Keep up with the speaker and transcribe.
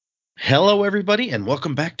Hello, everybody, and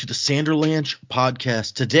welcome back to the Sanderlanche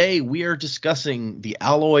podcast. Today, we are discussing The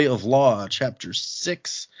Alloy of Law, chapters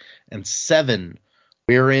 6 and 7,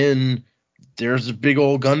 wherein there's a big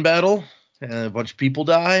old gun battle, and a bunch of people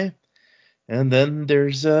die, and then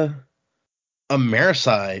there's a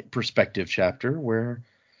Marasi perspective chapter where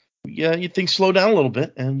you things slow down a little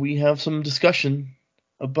bit, and we have some discussion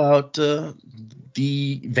about the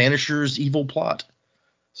Vanisher's evil plot.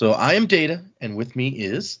 So I am Data, and with me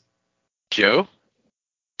is Joe,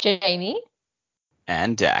 Jamie,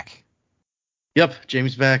 and Dak. Yep,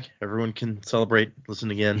 Jamie's back. Everyone can celebrate.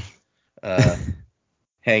 Listen again.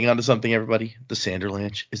 Hang on to something, everybody. The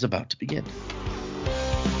Sanderlanche is about to begin.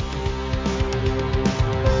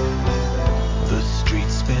 The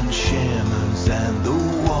streets spin shimmers and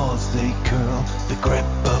the walls they curl. The grip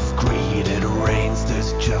of greed it rains.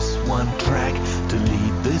 There's just one track to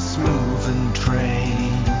lead this moving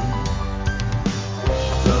train.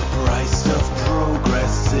 The price of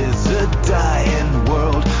progress is a dying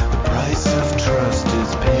world. The price of trust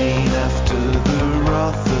is pain after the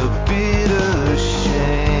wrath, the bitter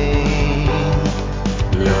shame.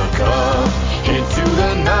 Look up into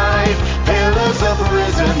the night. Pillars of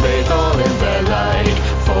risen, bathe all in their light.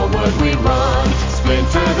 Forward we run,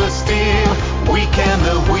 splinter the steel, weaken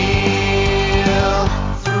the wheel.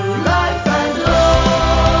 Through life and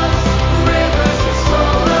loss, rivers of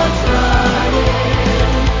soul are trying.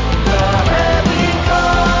 The heavy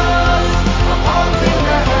cost of haunting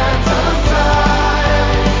the hands of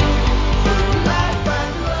time. Through life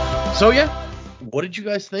and loss. So yeah, what did you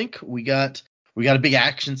guys think? We got a big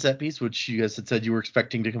action set piece, which you guys had said you were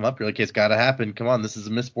expecting to come up. You're like, it's got to happen. Come on, this is a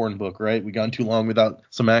Mistborn book, right? We gone too long without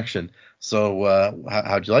some action. So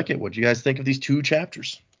how'd you like it? What did you guys think of these two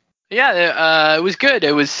chapters? Yeah, it was good.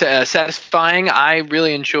 It was satisfying. I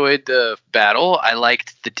really enjoyed the battle. I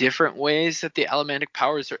liked the different ways that the elementic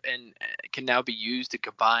powers can now be used and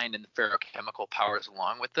combined, and the ferrochemical powers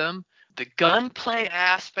along with them. The gunplay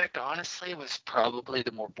aspect, honestly, was probably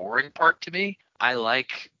the more boring part to me. I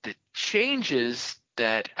like the changes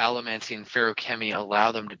that Allomancy and Ferrochemy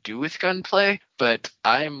allow them to do with gunplay, but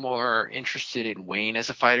I'm more interested in Wayne as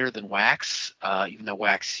a fighter than Wax, even though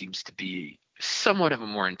Wax seems to be somewhat of a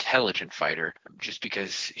more intelligent fighter, just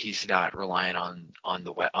because he's not relying on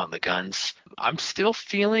the guns. I'm still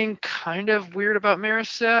feeling kind of weird about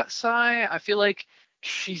Marasi. I feel like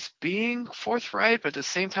she's being forthright, but at the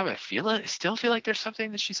same time, I still feel like there's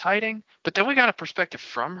something that she's hiding. But then we got a perspective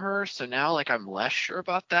from her, so now like I'm less sure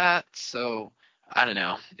about that. So I don't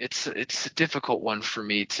know. It's a difficult one for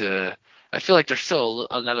me to. I feel like there's still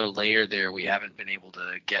another layer there we haven't been able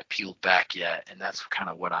to get peeled back yet, and that's kind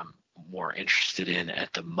of what I'm more interested in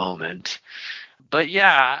at the moment. But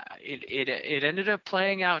yeah, it ended up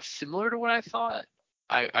playing out similar to what I thought.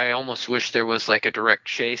 I almost wish there was like a direct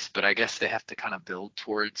chase, but I guess they have to kind of build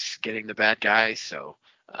towards getting the bad guy, so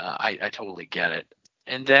I totally get it.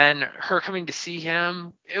 And then her coming to see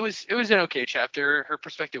him, it was an okay chapter. Her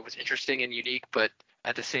perspective was interesting and unique, but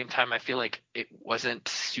at the same time, I feel like it wasn't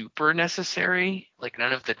super necessary. Like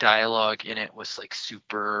none of the dialogue in it was like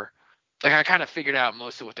super. Like I kind of figured out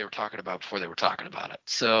most of what they were talking about before they were talking about it.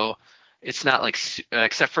 So it's not like,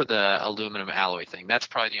 except for the aluminum alloy thing. That's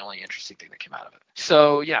probably the only interesting thing that came out of it.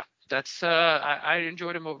 So yeah, that's I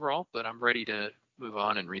enjoyed him overall, but I'm ready to move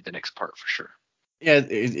on and read the next part for sure. Yeah,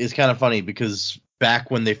 it's kind of funny because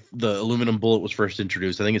back when the aluminum bullet was first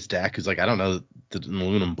introduced, I think it's Dak who's like, I don't know that an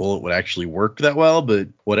aluminum bullet would actually work that well, but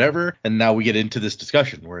whatever. And now we get into this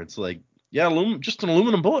discussion where it's like, yeah, just an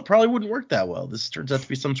aluminum bullet probably wouldn't work that well. This turns out to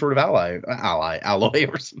be some sort of alloy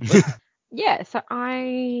or something. Yeah, so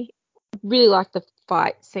I really liked the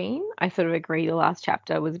fight scene. I sort of agree the last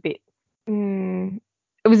chapter was a bit.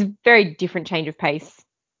 It was a very different change of pace,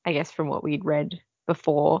 I guess, from what we'd read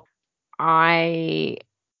before. I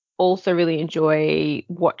also really enjoy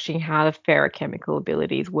watching how the ferrochemical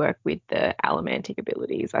abilities work with the allomantic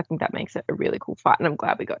abilities. I think that makes it a really cool fight, and I'm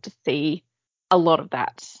glad we got to see a lot of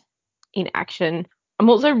that in action. I'm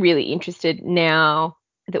also really interested now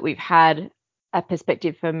that we've had a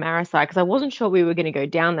perspective from Marasi, because I wasn't sure we were going to go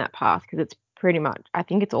down that path, because it's pretty much, I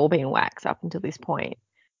think it's all been Wax up until this point,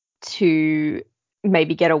 to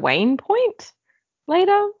maybe get a Wayne point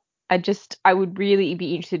later. I would really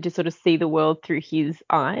be interested to sort of see the world through his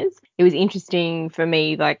eyes. It was interesting for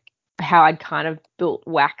me, like how I'd kind of built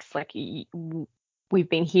Wax, like we've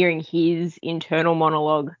been hearing his internal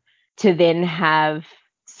monologue to then have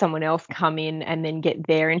someone else come in and then get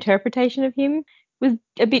their interpretation of him was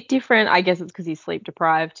a bit different. I guess it's because he's sleep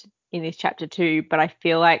deprived in this chapter too, but I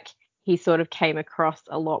feel like he sort of came across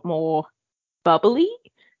a lot more bubbly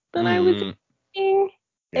than I was thinking.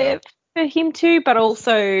 Yeah. for him too, but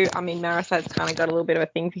also, I mean, Marasi's kind of got a little bit of a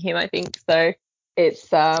thing for him, I think. So it's,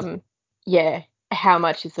 yeah, how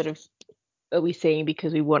much is sort of are we seeing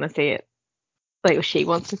because we want to see it, like, or she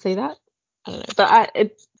wants to see that? I don't know. But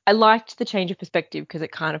I liked the change of perspective because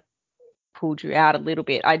it kind of pulled you out a little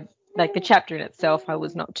bit. I like the chapter in itself, I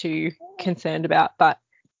was not too concerned about, but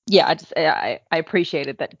yeah, I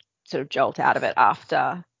appreciated that sort of jolt out of it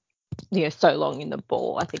after, so long in the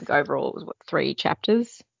ball. I think overall it was 3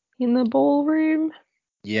 chapters in the ballroom.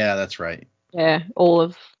 Yeah, that's right. Yeah, all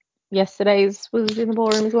of yesterday's was in the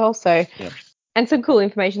ballroom as well. So, yeah. And some cool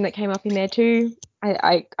information that came up in there too.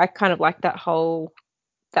 I kind of liked that whole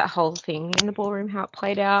thing in the ballroom, how it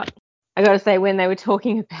played out. I got to say, when they were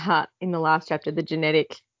talking about in the last chapter the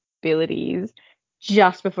genetic abilities,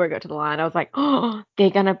 just before it got to the line, I was like, oh,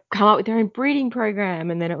 they're gonna come up with their own breeding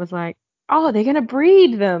program, and then it was like, oh, they're gonna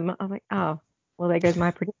breed them. I was like, oh, well, there goes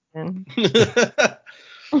my prediction. You're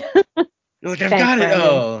like, I've got it. Brandon.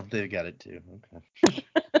 Oh, they've got it too. Okay.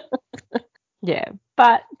 Yeah,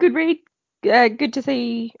 but good read. Good to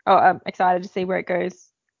see. Oh, I'm excited to see where it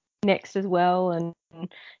goes next as well. And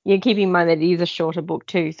keeping in mind that it is a shorter book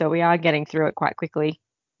too, so we are getting through it quite quickly.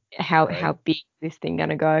 How big is this thing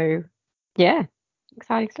gonna go? Yeah,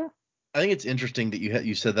 exciting stuff. I think it's interesting that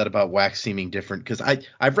you said that about Wax seeming different, because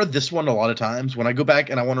I've read this one a lot of times. When I go back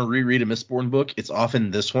and I want to reread a Mistborn book, it's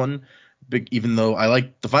often this one. Even though I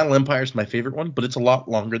like The Final Empire is my favorite one, but it's a lot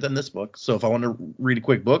longer than this book. So if I want to read a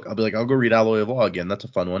quick book, I'll be like, I'll go read Alloy of Law again. That's a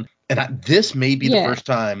fun one. And this may be the first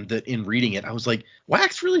time that in reading it, I was like,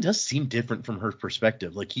 Wax really does seem different from her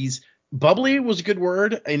perspective. Like, he's bubbly was a good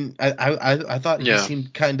word, and I thought he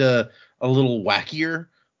seemed kind of a little wackier,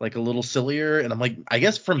 like a little sillier. And I'm like, I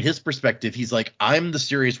guess from his perspective, he's like, I'm the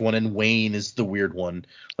serious one and Wayne is the weird one,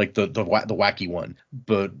 like the wacky one.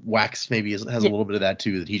 But Wax maybe has a little bit of that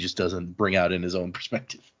too, that he just doesn't bring out in his own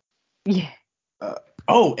perspective. Yeah.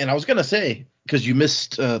 And I was gonna say, because you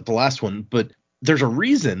missed the last one, but there's a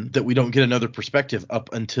reason that we don't get another perspective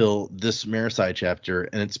up until this Marasi chapter,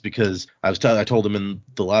 and it's because I told him in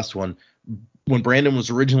the last one, when Brandon was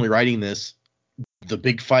originally writing this, the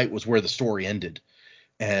big fight was where the story ended.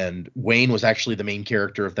 And Wayne was actually the main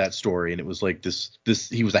character of that story, and it was like this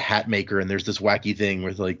he was a hat maker, and there's this wacky thing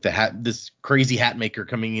with like this crazy hat maker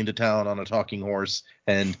coming into town on a talking horse,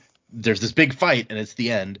 and there's this big fight, and it's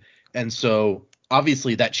the end. And so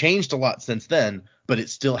obviously that changed a lot since then, but it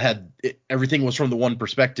still had everything was from the one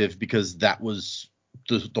perspective, because that was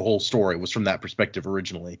the whole story was from that perspective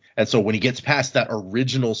originally. And so when he gets past that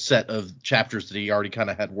original set of chapters that he already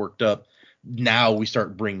kind of had worked up, now we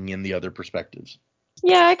start bringing in the other perspectives.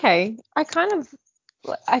 Yeah, okay. I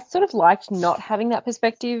sort of liked not having that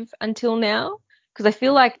perspective until now, because I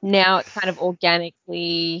feel like now it kind of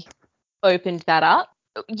organically opened that up.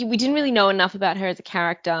 We didn't really know enough about her as a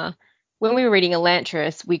character. When we were reading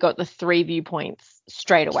Elantris, we got the 3 viewpoints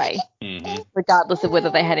straight away, regardless of whether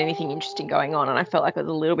they had anything interesting going on, and I felt like it was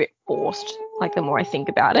a little bit forced, like the more I think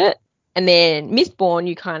about it. And then Mistborn,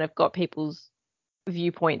 you kind of got people's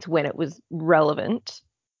viewpoints when it was relevant.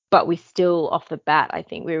 But we still, off the bat, I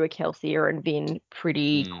think we were Kelsier and Vin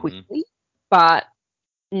pretty quickly. But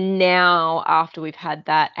now, after we've had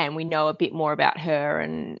that and we know a bit more about her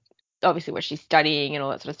and obviously what she's studying and all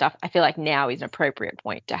that sort of stuff, I feel like now is an appropriate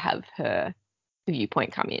point to have her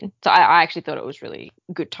viewpoint come in. So I actually thought it was really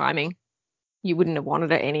good timing. You wouldn't have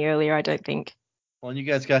wanted it any earlier, I don't think. Well, and you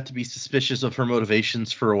guys got to be suspicious of her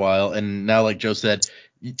motivations for a while, and now, like Joe said,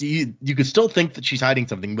 you could still think that she's hiding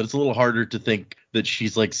something, but it's a little harder to think that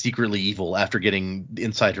she's like secretly evil after getting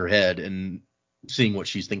inside her head and seeing what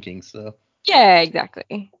she's thinking. So yeah,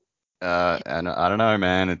 exactly. And I don't know,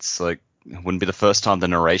 man. It's like it wouldn't be the first time the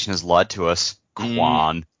narration has lied to us.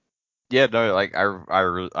 Quan. Yeah, no, like I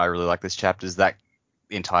really like this chapters. That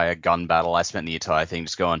entire gun battle, I spent the entire thing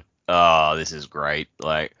just going, oh, this is great.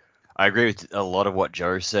 Like, I agree with a lot of what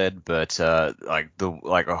Joe said, but a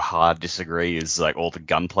hard disagree is like all the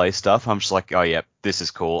gunplay stuff. I'm just like, oh yeah, this is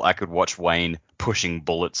cool. I could watch Wayne pushing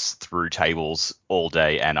bullets through tables all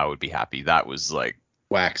day, and I would be happy. That was like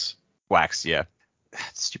Wax, yeah.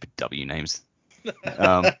 Stupid W names. Just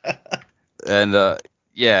like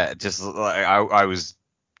I was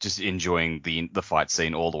just enjoying the fight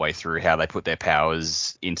scene all the way through, how they put their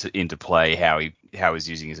powers into play, how he's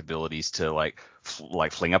using his abilities to like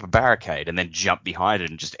fling up a barricade and then jump behind it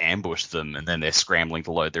and just ambush them, and then they're scrambling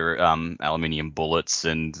to load their aluminium bullets,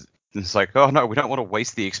 and it's like, oh no, we don't want to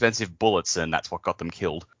waste the expensive bullets, and that's what got them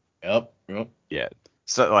killed. Yep. Yeah.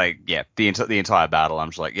 So the entire battle, I'm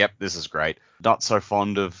just like, yep, this is great. Not so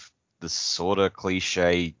fond of the sort of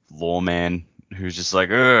cliche lawman who's just like,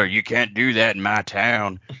 oh, you can't do that in my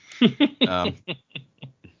town.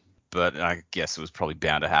 but I guess it was probably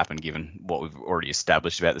bound to happen given what we've already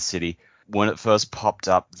established about the city. When it first popped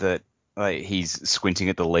up that he's squinting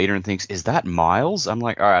at the leader and thinks, is that Miles? I'm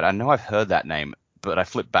like, all right, I know I've heard that name, but I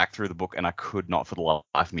flipped back through the book and I could not for the life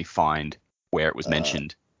of me find where it was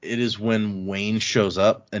mentioned. It is when Wayne shows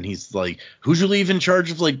up and he's like, who'd you leave in charge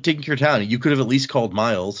of like taking care of town? You could have at least called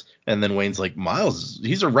Miles. And then Wayne's like, Miles,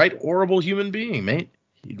 he's a right horrible human being, mate.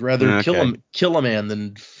 He'd rather kill a man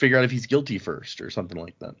than figure out if he's guilty first or something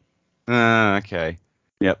like that. Okay.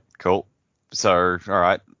 Yep, cool. So, all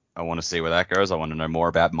right, I want to see where that goes. I want to know more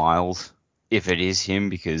about Miles, if it is him,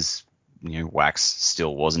 because Wax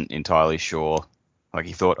still wasn't entirely sure. Like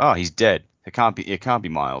he thought, oh, he's dead. It can't be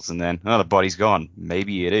Miles. And then, oh, the body's gone.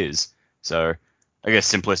 Maybe it is. So I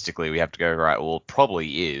guess simplistically we have to go, right, well, it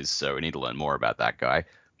probably is. So we need to learn more about that guy.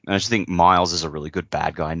 And I just think Miles is a really good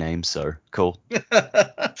bad guy name. So cool.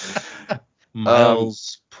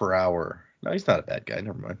 Miles per hour. No, he's not a bad guy.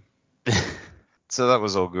 Never mind. So that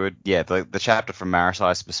was all good. Yeah, the chapter from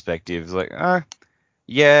Marasi's perspective is like,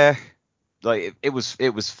 yeah, like it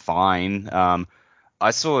was fine. I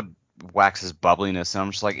saw Wax's bubbliness, and I'm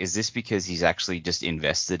just like, is this because he's actually just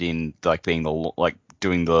invested in like being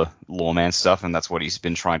doing the lawman stuff, and that's what he's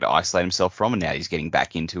been trying to isolate himself from, and now he's getting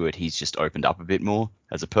back into it. He's just opened up a bit more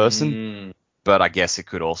as a person. But I guess it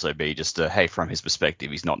could also be just hey, from his perspective,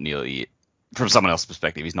 he's not nearly. From someone else's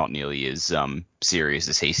perspective, he's not nearly as serious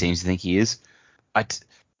as he seems to think he is.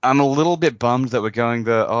 I'm a little bit bummed that we're going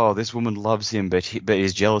this woman loves him, but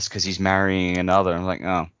he's jealous because he's marrying another. I'm like,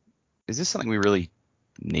 oh, is this something we really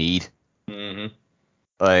need? Mm-hmm.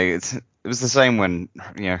 Like, it was the same when,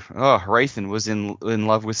 Hrathen was in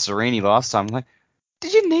love with Serene last time. I'm like,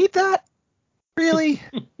 did you need that? Really?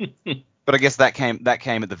 But I guess that came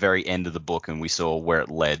at the very end of the book, and we saw where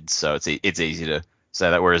it led, so it's easy to say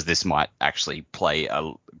that, whereas this might actually play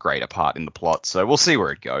a greater part in the plot. So we'll see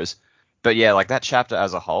where it goes. But yeah, like that chapter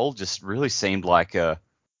as a whole just really seemed like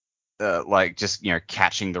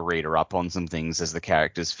catching the reader up on some things as the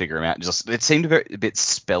characters figure them out. Just it seemed a bit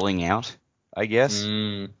spelling out, I guess.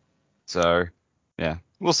 So yeah,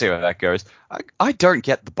 we'll see where that goes. I don't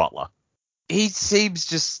get the butler. He seems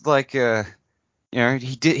just like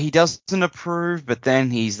he doesn't approve, but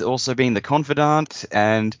then he's also being the confidant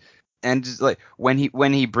and like when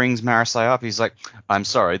he brings Marasi up, he's like, I'm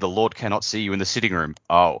sorry, the Lord cannot see you in the sitting room.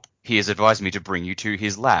 Oh, he has advised me to bring you to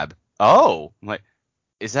his lab. Oh, I'm like,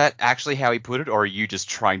 is that actually how he put it, or are you just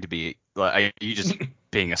trying to be like, are you just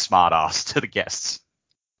being a smart ass to the guests?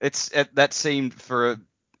 That seemed for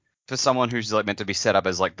someone who's like meant to be set up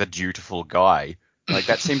as like the dutiful guy, like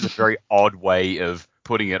that seems a very odd way of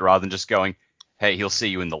putting it, rather than just going, hey, he'll see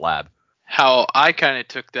you in the lab. How I kind of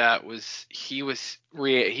took that was he was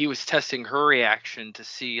testing her reaction to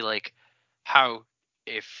see like how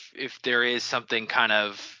if there is something kind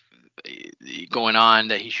of going on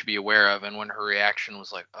that he should be aware of, and when her reaction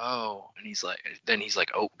was like, oh, and he's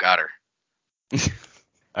like, oh, got her.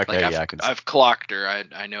 Okay, like, I've clocked her.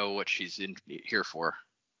 I know what she's in here for.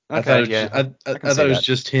 Okay, I thought it was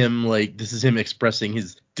just him, like, this is him expressing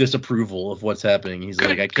his disapproval of what's happening. He's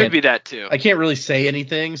like, could be that too. I can't really say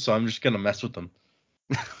anything, so I'm just gonna mess with them.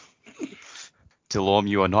 Delorme,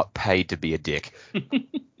 you are not paid to be a dick.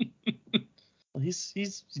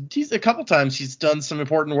 He's a couple times he's done some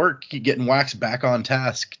important work getting Wax back on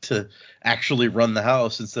task to actually run the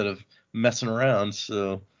house instead of messing around,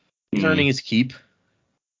 so he's earning his keep,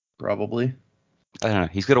 probably. I don't know,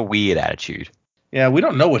 he's got a weird attitude. Yeah, we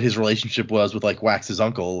don't know what his relationship was with like Wax's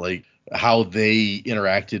uncle, like how they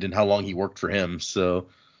interacted and how long he worked for him. So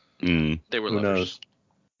they were who lovers. knows?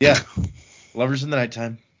 Yeah, lovers in the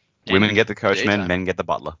nighttime. Women get the coachman, daytime. men get the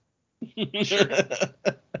butler. Sure.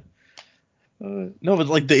 No, but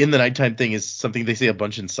like the in the nighttime thing is something they say a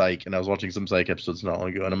bunch in Psych, and I was watching some Psych episodes not long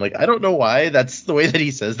ago, and I'm like, I don't know why that's the way that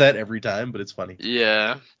he says that every time, but it's funny.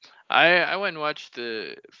 Yeah, I went and watched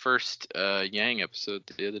the first Yang episode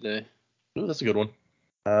the other day. Ooh, that's a good one.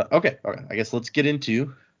 Okay. I guess let's get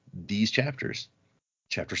into these chapters.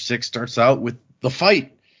 Chapter 6 starts out with the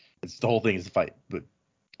fight. The whole thing is the fight. But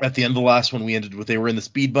at the end of the last one, we ended with they were in the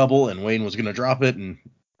speed bubble, and Wayne was going to drop it, and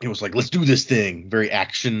it was like, let's do this thing. Very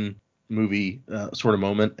action movie sort of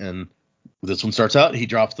moment. And this one starts out, he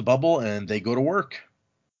drops the bubble, and they go to work.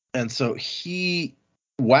 And so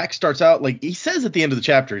Wax starts out, like, he says at the end of the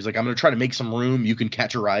chapter, he's like, I'm going to try to make some room. You can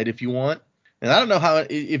catch a ride if you want. And I don't know how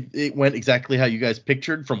if it went exactly how you guys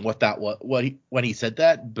pictured from when he said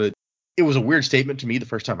that, but it was a weird statement to me the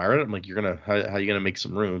first time I read it. I'm like, how are you gonna make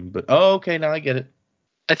some room? But okay, now I get it.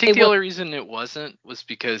 I think the only reason it wasn't was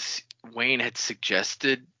because Wayne had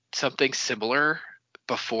suggested something similar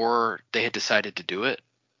before they had decided to do it.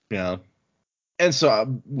 Yeah. And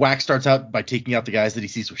so Wax starts out by taking out the guys that he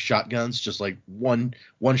sees with shotguns, just like one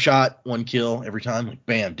shot, one kill every time. Like,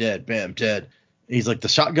 bam, dead, bam, dead. And he's like, the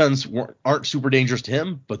shotguns aren't super dangerous to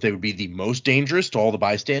him, but they would be the most dangerous to all the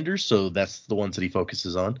bystanders. So that's the ones that he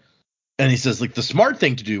focuses on. And he says, like, the smart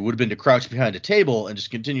thing to do would have been to crouch behind a table and just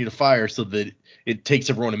continue to fire so that it takes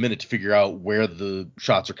everyone a minute to figure out where the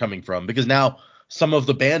shots are coming from. Because now some of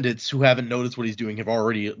the bandits who haven't noticed what he's doing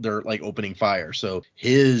they're like opening fire. So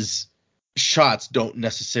his shots don't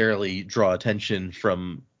necessarily draw attention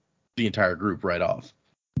from the entire group right off.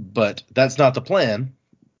 But that's not the plan.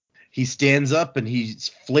 He stands up and he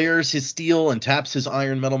flares his steel and taps his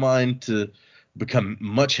iron metal mine to become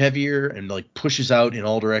much heavier and like pushes out in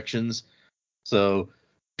all directions. So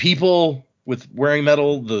people with wearing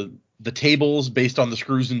metal, the tables based on the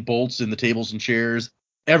screws and bolts in the tables and chairs,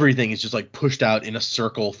 everything is just like pushed out in a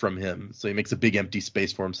circle from him. So he makes a big empty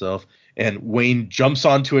space for himself. And Wayne jumps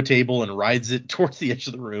onto a table and rides it towards the edge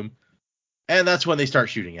of the room. And that's when they start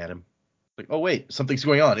shooting at him. Like, oh, wait, something's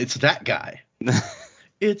going on. It's that guy.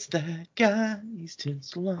 It's that guy. He's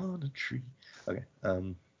tinsel on a tree. Okay.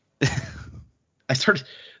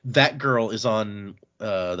 That girl is on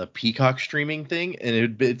the Peacock streaming thing,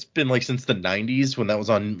 and it's been like since the 90s when that was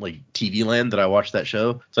on like TV Land that I watched that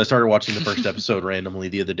show. So I started watching the first episode randomly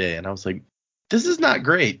the other day, and I was like, this is not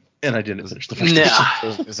great. And I didn't finish the first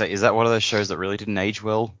episode. Is that one of those shows that really didn't age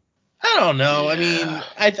well? I don't know. Yeah.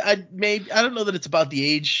 I mean, I don't know that it's about the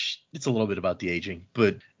age. It's a little bit about the aging,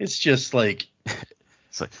 but it's just like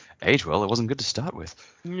It's like, age well, it wasn't good to start with.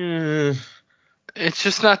 It's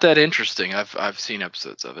just not that interesting. I've seen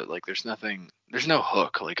episodes of it. Like there's no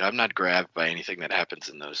hook. Like I'm not grabbed by anything that happens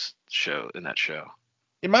in that show.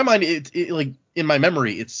 In my mind, like in my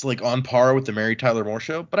memory, it's like on par with the Mary Tyler Moore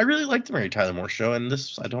Show. But I really like the Mary Tyler Moore Show, and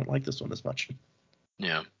I don't like this one as much.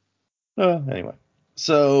 Yeah. Anyway,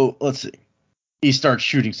 so let's see. He starts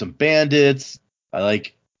shooting some bandits.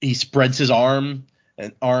 He spreads his arms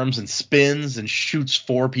and spins and shoots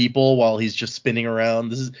 4 people while he's just spinning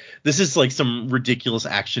around. This is like some ridiculous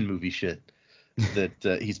action movie shit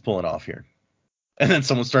that he's pulling off here. And then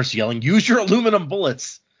someone starts yelling, "Use your aluminum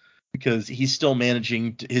bullets!" Because he's still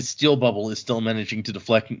his steel bubble is still managing to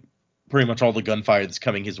deflect pretty much all the gunfire that's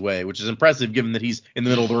coming his way, which is impressive given that he's in the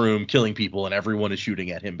middle of the room killing people and everyone is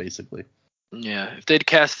shooting at him basically. Yeah. If they'd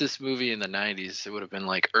cast this movie in the 90s, it would have been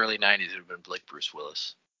like early 90s. It would have been like Bruce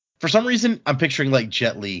Willis. For some reason, I'm picturing like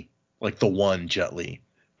Jet Li, like the one Jet Li,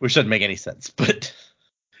 which doesn't make any sense, but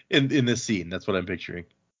in this scene, that's what I'm picturing.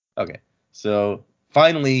 Okay, so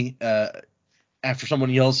finally, after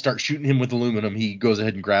someone yells, "Start shooting him with aluminum," he goes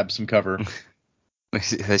ahead and grabs some cover. He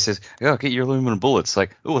says, "Oh, get your aluminum bullets."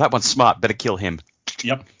 Like, oh, that one's smart. Better kill him.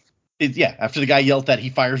 Yep. After the guy yelled that,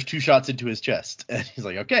 he fires 2 shots into his chest, and he's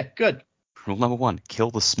like, "Okay, good." Rule number 1: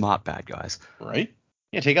 kill the smart bad guys. Right?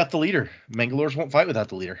 Yeah, take out the leader. Mangalores won't fight without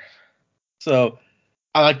the leader. So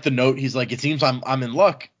I like the note. He's like, "It seems I'm in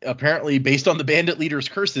luck. Apparently, based on the bandit leader's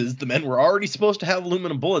curses, the men were already supposed to have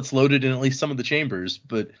aluminum bullets loaded in at least some of the chambers,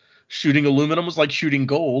 but shooting aluminum was like shooting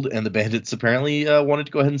gold, and the bandits apparently wanted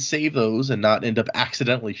to go ahead and save those and not end up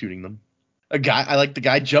accidentally shooting them." The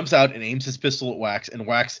guy jumps out and aims his pistol at Wax, and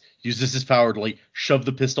Wax uses his power to like shove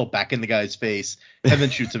the pistol back in the guy's face and then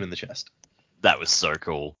shoots him in the chest. That was so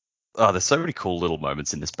cool. Oh, there's so many cool little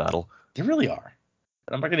moments in this battle. There really are.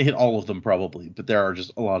 I'm not going to hit all of them probably, but there are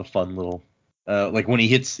just a lot of fun little like when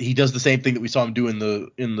he does the same thing that we saw him do in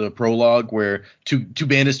the prologue where two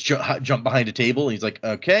bandits jump behind a table and he's like,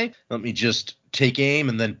 "Okay, let me just take aim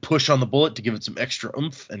and then push on the bullet to give it some extra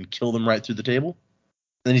oomph and kill them right through the table."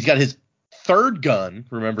 Then he's got his third gun.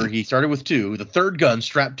 Remember, he started with 2. The third gun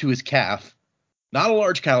strapped to his calf. Not a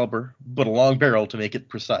large caliber, but a long barrel to make it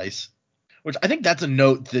precise. Which I think that's a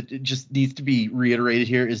note that it just needs to be reiterated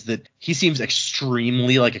here, is that he seems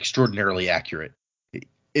extraordinarily accurate.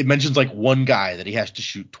 It mentions like one guy that he has to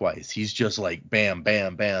shoot twice. He's just like bam,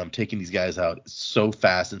 bam, bam, taking these guys out so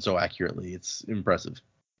fast and so accurately. It's impressive.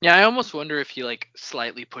 Yeah, I almost wonder if he like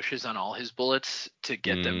slightly pushes on all his bullets to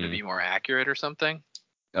get them to be more accurate or something.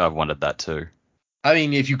 I've wondered that too. I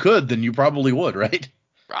mean, if you could, then you probably would, right?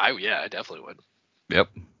 I definitely would. Yep.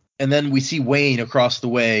 And then we see Wayne across the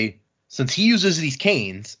way. Since he uses these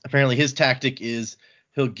canes, apparently his tactic is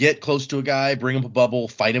he'll get close to a guy, bring him a bubble,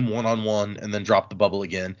 fight him one-on-one, and then drop the bubble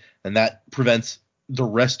again. And that prevents the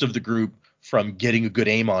rest of the group from getting a good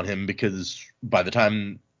aim on him because by the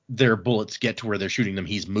time their bullets get to where they're shooting them,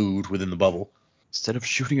 he's moved within the bubble. Instead of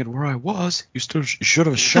shooting at where I was, you should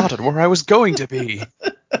have shot at where I was going to be.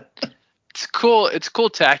 It's cool. It's a cool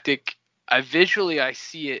tactic. I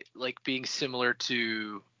see it like being similar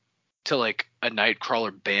to like a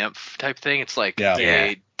Nightcrawler Bamf type thing. It's like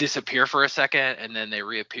they disappear for a second, and then they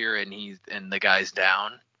reappear, and the guy's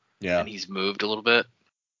down, Yeah, and he's moved a little bit.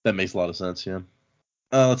 that makes a lot of sense. Yeah.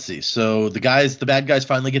 Let's see. So the bad guys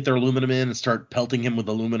finally get their aluminum in and start pelting him with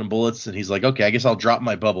aluminum bullets, and he's like, okay, I guess I'll drop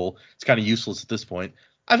my bubble. It's kind of useless at this point.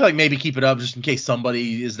 I feel like maybe keep it up just in case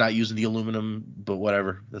somebody is not using the aluminum, but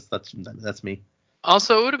whatever. That's me.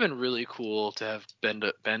 Also, it would have been really cool to have Ben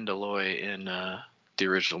Deloy in the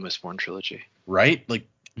original Mistborn trilogy. Right? Like,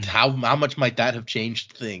 how much might that have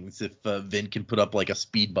changed things if Vin can put up like a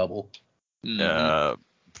speed bubble?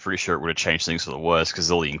 Pretty sure it would have changed things for the worse because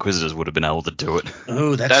all the Inquisitors would have been able to do it.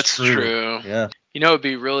 Oh, that's true. Yeah. You know,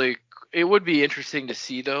 it would be interesting to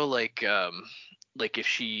see though, like if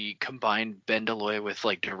she combined Ben Deloy with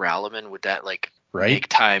like Duralumin, would that like make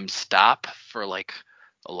time stop for like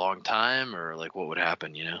a long time, or like what would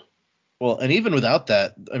happen, you know? Well, and even without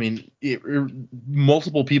that, I mean,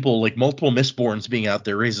 multiple people, like multiple Mistborns being out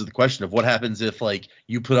there raises the question of what happens if like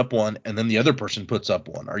you put up one and then the other person puts up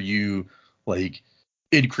one. Are you like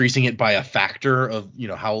increasing it by a factor of, you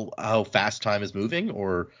know, how fast time is moving,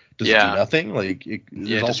 or does it do nothing? Like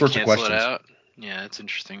there's all sorts of questions. It out? Yeah, it's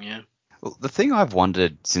interesting. Yeah. Well, the thing I've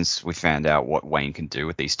wondered since we found out what Wayne can do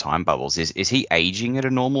with these time bubbles is he aging at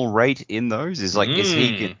a normal rate in those? Is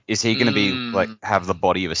he going to be like have the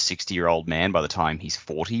body of a 60-year-old man by the time he's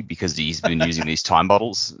 40 because he's been using these time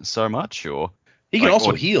bottles so much? Or he can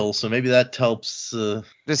also heal, so maybe that helps.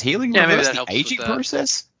 Does healing reverse the aging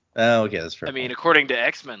process? Oh, okay, that's fair. I mean, according to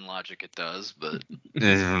X-Men logic, it does, but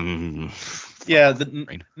yeah,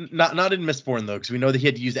 not in Mistborn though, because we know that he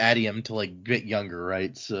had to use Adium to like get younger,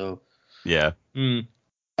 right? So. Yeah.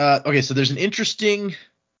 Okay, so there's an interesting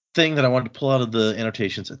thing that I wanted to pull out of the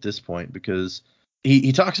annotations at this point, because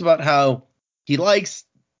he talks about how he likes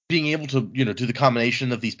being able to, you know, do the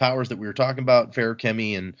combination of these powers that we were talking about,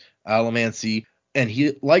 feruchemy and allomancy, and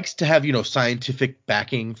he likes to have, you know, scientific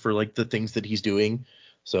backing for like the things that he's doing.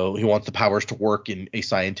 So he wants the powers to work in a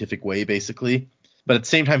scientific way, basically. But at the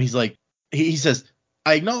same time, he's like, he says,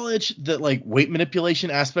 I acknowledge that like weight manipulation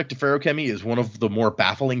aspect of feruchemy is one of the more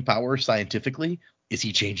baffling powers scientifically. Is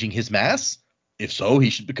he changing his mass? If so, he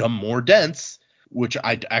should become more dense, which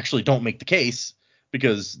I actually don't make the case,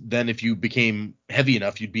 because then if you became heavy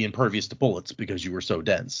enough, you'd be impervious to bullets because you were so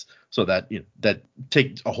dense. So that, you know, that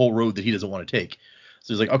takes a whole road that he doesn't want to take.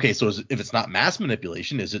 So he's like, okay, so if it's not mass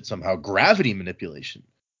manipulation, is it somehow gravity manipulation?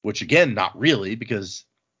 Which again, not really, because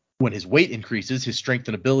when his weight increases, his strength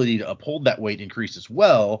and ability to uphold that weight increase as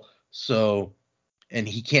well. So, and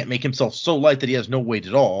he can't make himself so light that he has no weight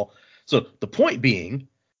at all. So the point being,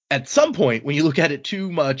 at some point, when you look at it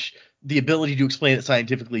too much, the ability to explain it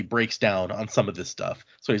scientifically breaks down on some of this stuff.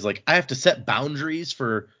 So he's like, I have to set boundaries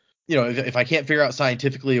for, you know, if I can't figure out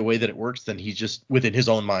scientifically a way that it works, then he just within his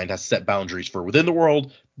own mind has to set boundaries for within the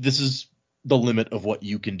world. This is the limit of what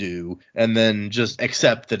you can do, and then just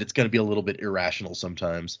accept that it's going to be a little bit irrational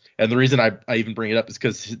sometimes. And the reason I even bring it up is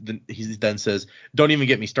because he then says, don't even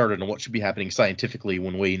get me started on what should be happening scientifically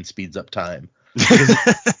when Wayne speeds up time.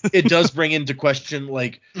 Because it does bring into question,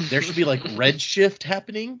 like, there should be like red shift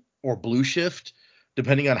happening or blue shift,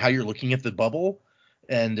 depending on how you're looking at the bubble.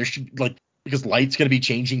 And there should, like, because light's going to be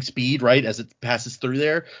changing speed, right, as it passes through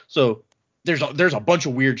there. So there's a bunch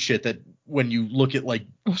of weird shit that when you look at like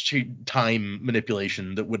time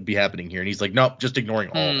manipulation that would be happening here. And he's like, nope, just ignoring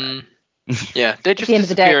all that. Yeah, they just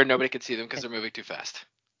disappear and nobody can see them because they're moving too fast.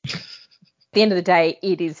 At the end of the day,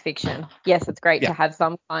 it is fiction. Yes, it's great to have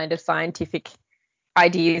some kind of scientific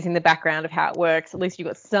ideas in the background of how it works. At least you've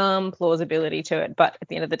got some plausibility to it. But at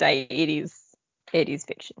the end of the day, it is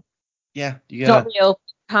fiction. Yeah, it's not real.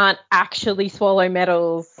 You can't actually swallow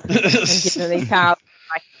metals and give them these powers.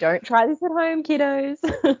 Like, don't try this at home, kiddos.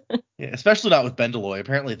 Yeah, especially not with Bendeloy.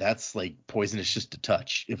 Apparently that's like poisonous just to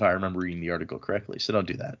touch, if I remember reading the article correctly. So don't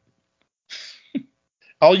do that.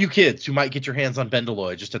 All you kids who might get your hands on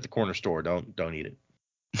Bendeloy just at the corner store, don't eat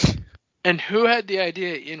it. And who had the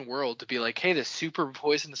idea in world to be like, hey, this super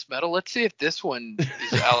poisonous metal, let's see if this one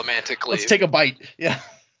is allomantic. Let's take a bite. Yeah.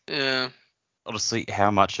 Yeah. Honestly,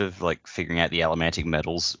 how much of like figuring out the allomantic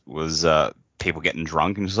metals was people getting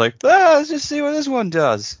drunk and just like, let's just see what this one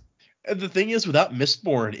does. And the thing is, without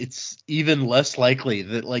Mistborn, it's even less likely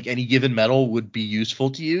that like any given metal would be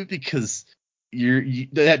useful to you, because you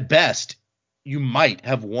at best you might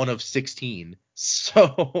have one of 16.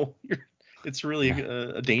 So it's really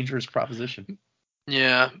a dangerous proposition.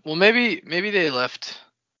 Yeah. Well, maybe they left.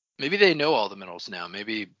 Maybe they know all the metals now.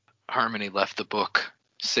 Maybe Harmony left the book.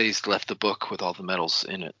 Say's left the book with all the metals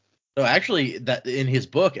in it. No, actually, that in his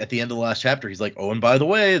book at the end of the last chapter, he's like, oh, and by the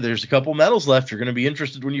way, there's a couple metals left. You're going to be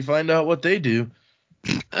interested when you find out what they do.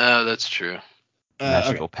 Oh, that's true.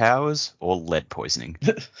 Magical powers or lead poisoning.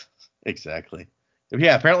 Exactly.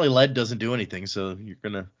 Yeah, apparently lead doesn't do anything, so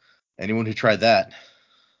anyone who tried that.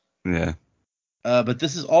 Yeah. But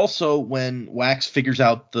this is also when Wax figures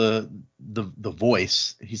out the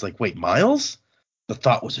voice. He's like, wait, Miles? The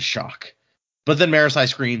thought was a shock. But then Marasi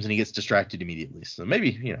screams and he gets distracted immediately. So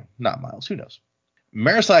maybe, not Miles. Who knows?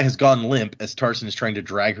 Marasi has gone limp as Tarson is trying to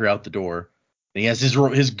drag her out the door. And he has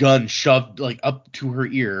his gun shoved up to her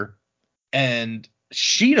ear. And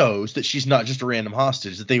she knows that she's not just a random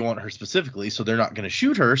hostage, that they want her specifically, so they're not going to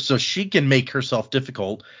shoot her, so she can make herself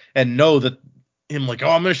difficult and know that him I'm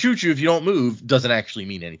going to shoot you if you don't move, doesn't actually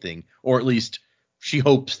mean anything. Or at least she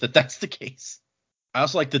hopes that that's the case. I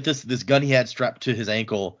also like that this gun he had strapped to his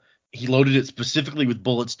ankle, he loaded it specifically with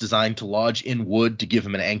bullets designed to lodge in wood to give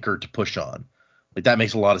him an anchor to push on. That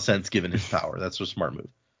makes a lot of sense given his power. That's a smart move.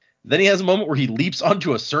 Then he has a moment where he leaps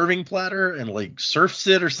onto a serving platter and surfs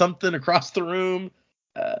it or something across the room.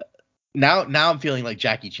 Now I'm feeling like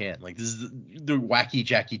Jackie Chan. This is the wacky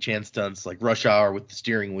Jackie Chan stunts, like Rush Hour with the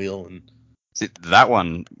steering wheel. And see, that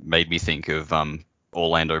one made me think of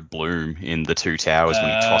Orlando Bloom in The Two Towers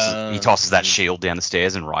when he tosses that shield down the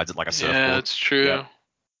stairs and rides it like a surfboard. Yeah, that's true. Yep.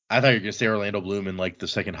 I thought you were gonna say Orlando Bloom in the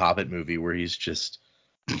second Hobbit movie where he's just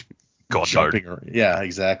jumping around. Yeah,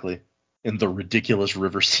 exactly. In the ridiculous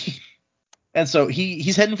river scene. And so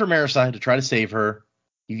he's heading for Marasi to try to save her.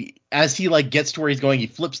 As he gets to where he's going, he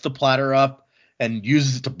flips the platter up and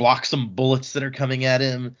uses it to block some bullets that are coming at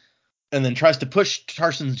him, and then tries to push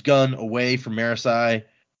Tarson's gun away from Marasi,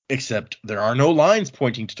 except there are no lines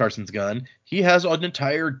pointing to Tarson's gun. He has an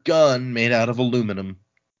entire gun made out of aluminum,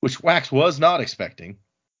 which Wax was not expecting.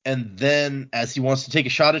 And then as he wants to take a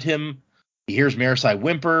shot at him, he hears Marasi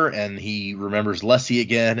whimper, and he remembers Lessie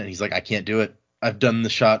again, and he's like, I can't do it. I've done the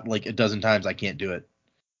shot a dozen times. I can't do it.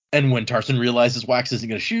 And when Tarson realizes Wax isn't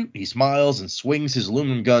going to shoot, he smiles and swings his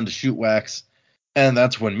aluminum gun to shoot Wax. And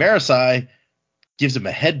that's when Marasi gives him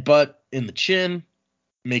a headbutt in the chin,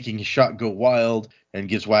 making his shot go wild, and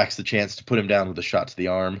gives Wax the chance to put him down with a shot to the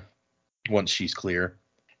arm once she's clear.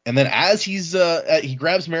 And then as he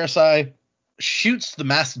grabs Marasi, shoots the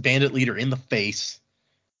masked bandit leader in the face,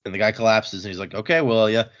 and the guy collapses, and he's like, okay, well,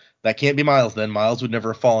 yeah, that can't be Miles then. Miles would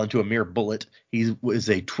never fall into a mere bullet. He was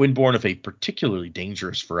a twin-born of a particularly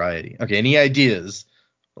dangerous variety. Okay, any ideas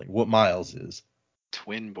what Miles is?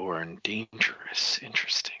 Twin-born, dangerous,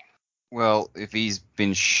 interesting. Well, if he's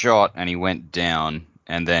been shot and he went down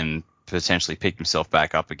and then potentially picked himself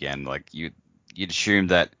back up again, you'd assume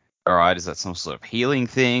that, all right, is that some sort of healing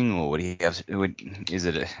thing, or would he have?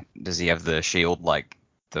 Does he have the shield like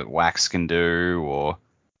the Wax can do, or?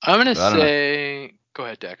 I'm gonna say. Go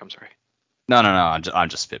ahead, Dak. I'm sorry. No. I'm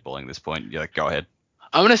just spitballing at this point. Go ahead.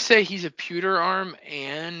 I'm gonna say he's a pewter arm,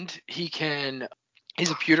 and he can. He's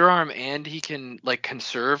a pewter arm, and he can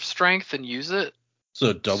conserve strength and use it.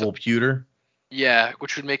 So double pewter. Yeah,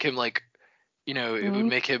 which would make him it would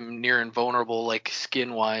make him near invulnerable,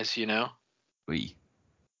 skin wise, Oui.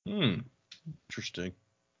 Interesting.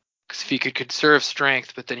 Because if he could conserve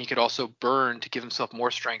strength, but then he could also burn to give himself more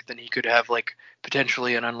strength, then he could have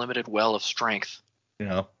potentially an unlimited well of strength.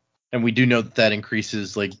 Yeah, and we do know that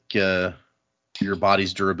increases your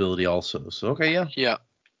body's durability also. So okay, yeah.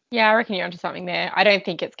 Yeah, I reckon you're onto something there. I don't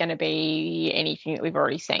think it's going to be anything that we've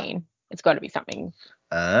already seen. It's got to be something.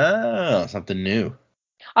 Something new.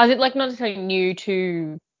 Is it not necessarily new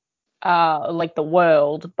to the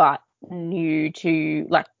world, but new to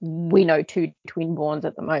we know two twin-borns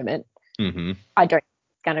at the moment. Mm-hmm. I don't think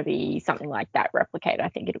it's going to be something like that replicated. I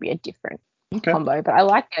think it'll be a different combo. But I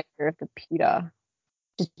like the idea of the pewter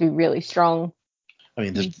just be really strong. I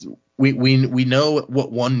mean, we know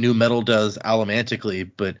what one new metal does allomantically,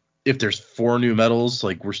 but if there's 4 new metals,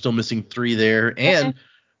 we're still missing 3 there, and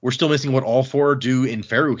we're still missing what all 4 do in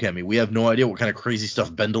ferrochemy. We have no idea what kind of crazy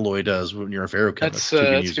stuff Bendalloy does when you're a ferrochemist who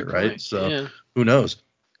can use it, right? Point. So who knows?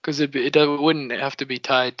 Because it wouldn't have to be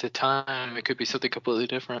tied to time. It could be something completely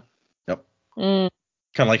different. Yep. Kind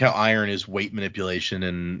of like how iron is weight manipulation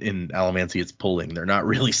and in allomancy it's pulling. They're not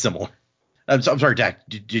really similar. I'm sorry, Dak.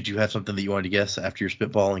 Did you have something that you wanted to guess after you're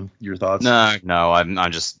spitballing your thoughts? No.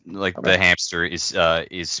 I'm just the hamster is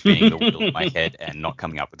spinning the wheel in my head and not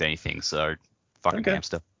coming up with anything. So fucking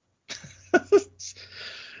hamster.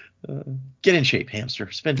 Get in shape,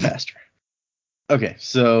 hamster. Spin faster. Okay,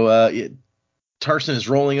 so Tarson is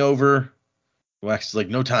rolling over. Wax is like,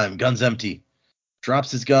 no time. Gun's empty.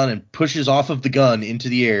 Drops his gun and pushes off of the gun into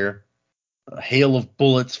the air. A hail of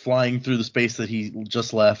bullets flying through the space that he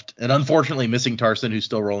just left, and unfortunately missing Tarson, who's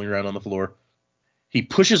still rolling around on the floor. He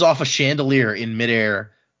pushes off a chandelier in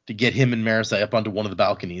midair to get him and Marasi up onto one of the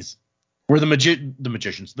balconies. Where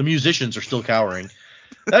the musicians are still cowering.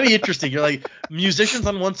 That'd be interesting. You're like, musicians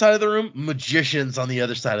on one side of the room, magicians on the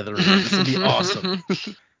other side of the room. This would be awesome.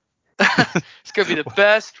 It's gonna be the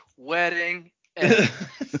best wedding ever.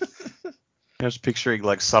 I was picturing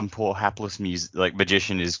like some poor hapless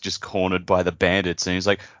magician is just cornered by the bandits, and he's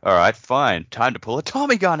like, "All right, fine, time to pull a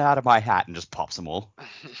Tommy gun out of my hat," and just pops them all.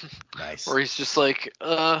 Nice. Or he's just like,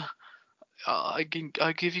 I'll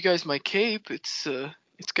give you guys my cape.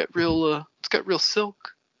 It's got real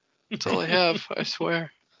silk. That's all I have, I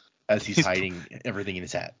swear. As he's hiding everything in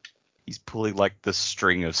his hat. He's pulling like the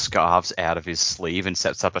string of scarves out of his sleeve and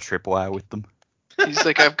sets up a tripwire with them. He's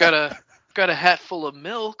like, I've got a hat full of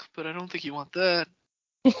milk, but I don't think you want that.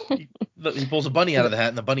 He pulls a bunny out of the hat,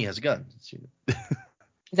 and the bunny has a gun.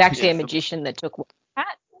 He's actually a magician that took a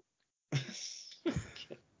hat.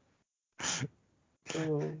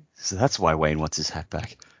 So that's why Wayne wants his hat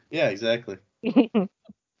back. Yeah, exactly.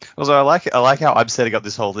 Also, I like how I'm setting up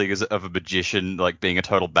this whole thing as of a magician like being a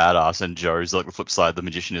total badass, and Joe's like the flip side. The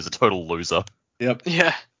magician is a total loser. Yep.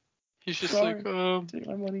 Yeah. He's just Sorry, like, take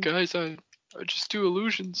my money. guys, I just do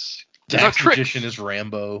illusions. Dax magician is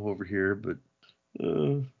Rambo over here, but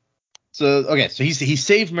so he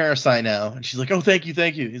saved Marasi now, and she's like, "Oh, thank you."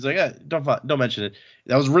 He's like, "Don't mention it.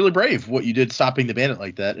 That was really brave what you did, stopping the bandit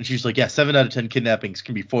like that." And she's like, "Yeah, 7 out of 10 kidnappings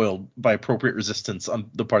can be foiled by appropriate resistance on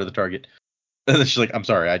the part of the target." And then she's like, "I'm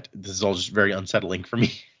sorry, this is all just very unsettling for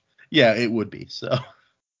me." Yeah, it would be. So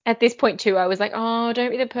At this point too, I was like, "Oh,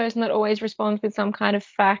 don't be the person that always responds with some kind of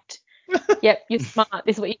fact." Yep, you're smart.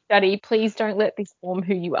 This is what you study. Please don't let this form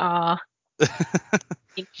who you are.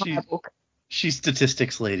 She's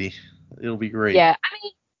statistics lady. It'll be great. Yeah, I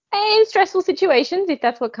mean, in stressful situations, if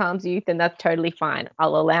that's what calms you, then that's totally fine.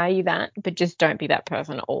 I'll allow you that, but just don't be that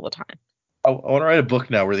person all the time. I want to write a book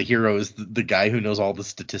now where the hero is the guy who knows all the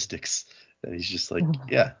statistics. And he's just like,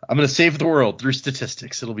 yeah, I'm going to save the world through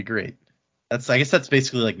statistics. It'll be great. I guess that's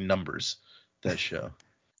basically like Numbers, that show.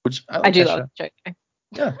 Which I do love that show.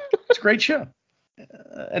 Yeah, it's a great show.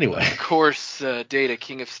 Anyway. Of course, Data,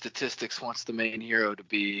 king of statistics, wants the main hero to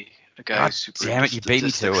be a guy who's super damn it, you beat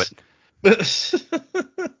me to it.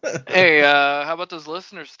 Hey, how about those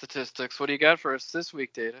listener statistics? What do you got for us this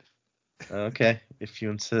week, Data? Okay, if you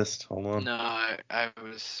insist. Hold on. No, I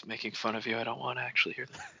was making fun of you. I don't want to actually hear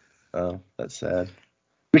that. Oh, that's sad.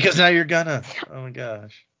 Because now you're gonna. Oh my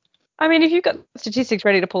gosh. I mean, if you've got statistics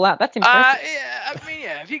ready to pull out, that's impressive.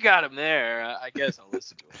 Yeah, if you got them there, I guess I'll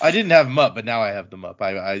listen to them. I didn't have them up, but now I have them up.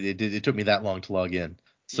 It took me that long to log in.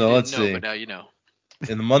 So let's see. But now you know.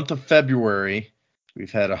 In the month of February,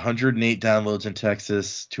 we've had 108 downloads in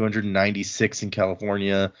Texas, 296 in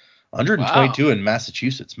California, 122 in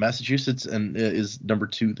Massachusetts. Massachusetts is number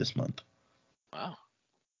 2 this month. Wow.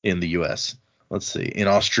 In the U.S. Let's see. In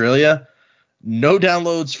Australia, no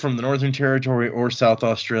downloads from the Northern Territory or South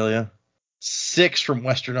Australia. 6 from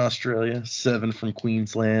Western Australia, 7 from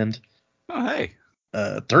Queensland. Oh, hey.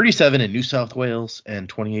 37 in New South Wales and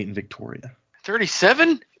 28 in Victoria.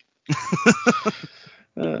 37?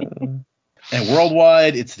 And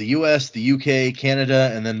worldwide, it's the U.S., the UK,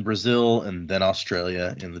 Canada, and then Brazil, and then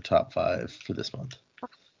Australia in the top 5 for this month.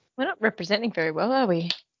 We're not representing very well, are we?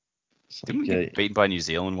 Didn't we get beaten by New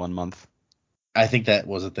Zealand one month? I think that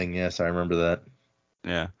was a thing, yes. I remember that.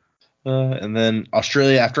 Yeah. And then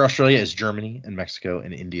after Australia is Germany and Mexico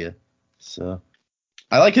and India. So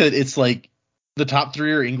I like it. It's like the top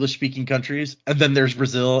 3 are English-speaking countries, and then there's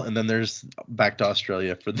Brazil, and then there's back to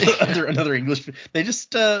Australia for another English. They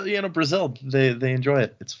just, Brazil, they enjoy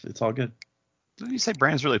it. It's all good. Didn't you say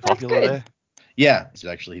Brand's really popular there? Yeah,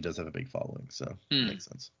 actually, he does have a big following, so it makes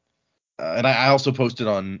sense. And I also posted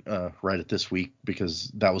on Reddit this week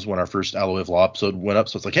because that was when our first Alloy of Law episode went up.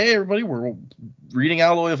 So it's like, hey, everybody, we're reading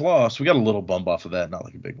Alloy of Law. So we got a little bump off of that, not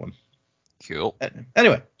like a big one. Cool.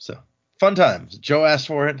 Anyway, so fun times. Joe asked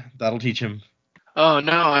for it. That'll teach him. Oh,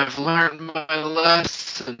 no, I've learned my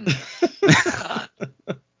lesson.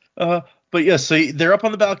 But yeah, so they're up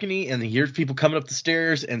on the balcony and he hears people coming up the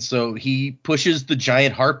stairs. And so he pushes the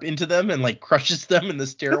giant harp into them and like crushes them in the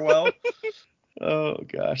stairwell. Oh,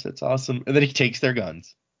 gosh, that's awesome. And then he takes their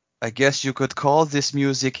guns. I guess you could call this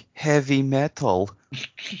music heavy metal.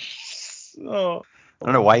 Oh. I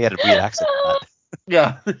don't know why he had a weird accent for that.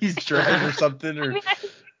 Yeah, he's drunk or something. Or... I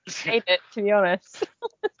hate it, to be honest.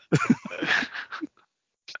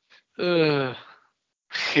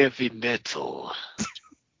 Heavy metal.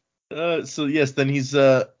 So, yes, then he's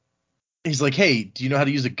like, hey, do you know how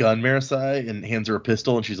to use a gun, Marasi? And hands her a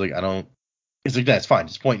pistol. And she's like, I don't. He's like, that's fine.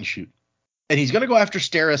 Just point and shoot. And he's going to go after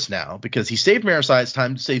Steris now because he saved Marasi. It's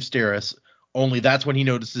time to save Steris. Only that's when he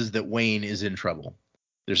notices that Wayne is in trouble.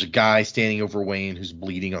 There's a guy standing over Wayne who's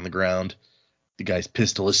bleeding on the ground. The guy's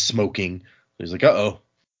pistol is smoking. He's like, uh-oh.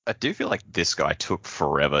 I do feel like this guy took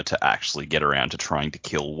forever to actually get around to trying to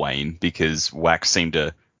kill Wayne, because Wax seemed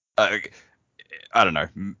to, I don't know,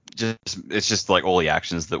 it's just like all the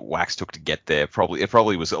actions that Wax took to get there. It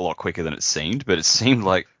probably was a lot quicker than it seemed, but it seemed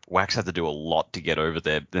like Wax had to do a lot to get over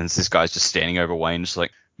there. And this guy's just standing over Wayne, just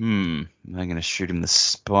like, am I going to shoot him in the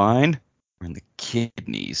spine or in the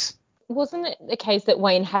kidneys? Wasn't it the case that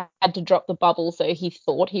Wayne had to drop the bubble so he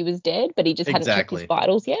thought he was dead, but he just hadn't checked his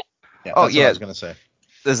vitals yet? Yeah, that's what I was going to say.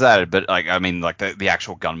 There's that, but like, I mean, like the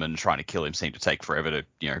actual gunman trying to kill him seemed to take forever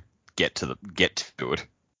to, get to it.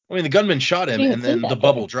 I mean, the gunman shot him, and then the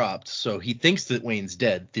bubble dropped, so he thinks that Wayne's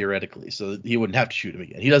dead, theoretically, so he wouldn't have to shoot him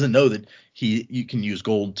again. He doesn't know that you can use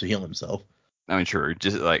gold to heal himself. I mean, true.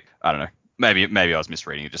 Just like, I don't know. Maybe I was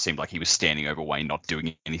misreading. It just seemed like he was standing over Wayne, not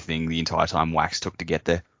doing anything the entire time Wax took to get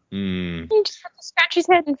there. He just had to scratch his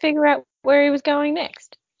head and figure out where he was going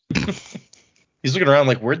next. He's looking around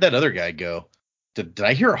like, where'd that other guy go? Did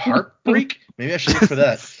I hear a heart break? Maybe I should look for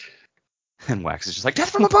that. And Wax is just like, death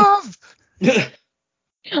from above!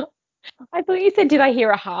 I thought you said, did I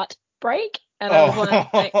hear a heart break? And I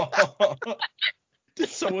was like, did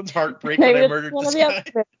someone's heart break when I murdered this guy?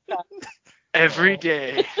 Every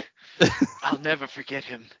day. I'll never forget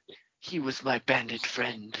him. He was my bandit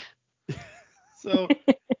friend. So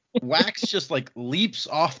Wax just like leaps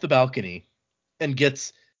off the balcony and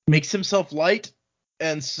makes himself light.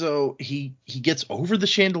 And so he gets over the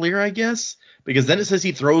chandelier, I guess, because then it says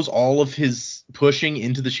he throws all of his pushing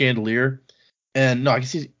into the chandelier. And no, I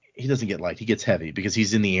guess he doesn't get light. He gets heavy because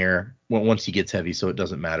he's in the air once he gets heavy. So it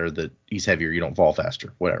doesn't matter that he's heavier. You don't fall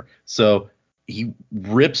faster, whatever. So he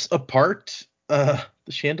rips apart the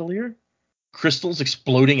chandelier, crystals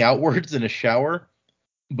exploding outwards in a shower.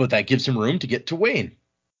 But that gives him room to get to Wayne.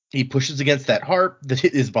 He pushes against that harp that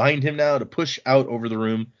is behind him now to push out over the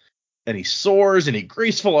room. And he soars in a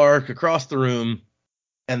graceful arc across the room.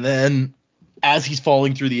 And then, as he's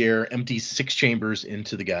falling through the air, empties 6 chambers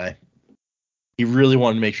into the guy. He really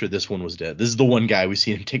wanted to make sure this one was dead. This is the one guy we've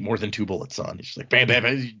seen him take more than 2 bullets on. He's just like, bam, bam,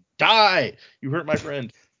 bam, die! You hurt my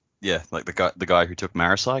friend. Yeah, like the guy who took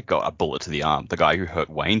Marasi got a bullet to the arm. The guy who hurt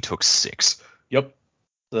Wayne took 6. Yep.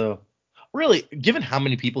 So, really, given how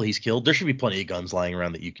many people he's killed, there should be plenty of guns lying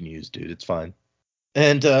around that you can use, dude. It's fine.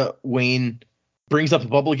 And Wayne brings up the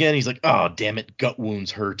bubble again. He's like, oh, damn it, gut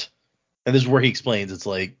wounds hurt. And this is where he explains. It's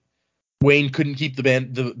like, Wayne couldn't keep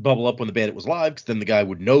the bubble up when the bandit was alive, because then the guy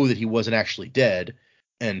would know that he wasn't actually dead.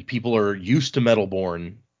 And people are used to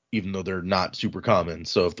metalborn, even though they're not super common.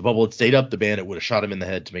 So if the bubble had stayed up, the bandit would have shot him in the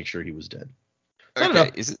head to make sure he was dead.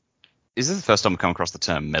 Okay, is this the first time I've come across the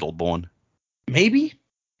term metalborn? Maybe?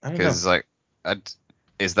 I don't know. Because like,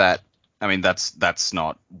 is that? I mean, that's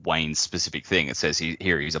not Wayne's specific thing. It says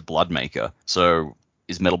he's a blood maker. So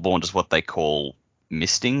is metalborn just what they call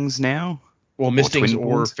mistings now? Well, mistings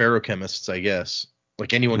or ferrochemists, I guess.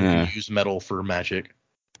 Like anyone who can use metal for magic.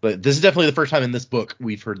 But this is definitely the first time in this book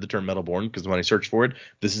we've heard the term metalborn, because when I searched for it,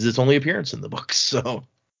 this is its only appearance in the book. So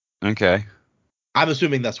okay, I'm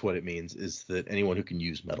assuming that's what it means, is that anyone who can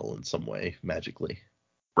use metal in some way magically.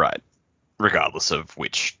 Right. Regardless of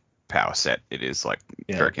which power set it is, like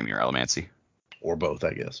ferrochemy or allomancy. Or both,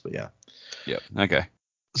 I guess, but yeah. Yep. Okay.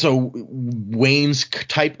 So Wayne's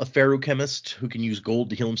type of ferrochemist who can use gold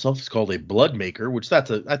to heal himself is called a blood maker, which I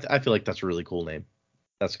feel like that's a really cool name.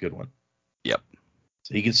 That's a good one. Yep.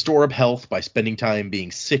 So he can store up health by spending time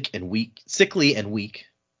being sickly and weak.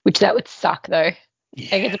 Which that would suck, though. Yeah.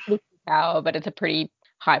 Like, it's a pretty good power, but it's a pretty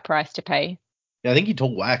high price to pay. Yeah, I think he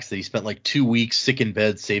told Wax that he spent like 2 weeks sick in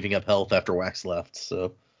bed saving up health after Wax left,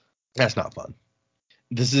 so that's not fun.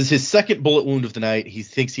 This is his second bullet wound of the night. He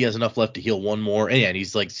thinks he has enough left to heal one more. And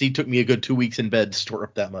he's like, see, it took me a good 2 weeks in bed to store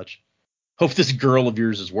up that much. Hope this girl of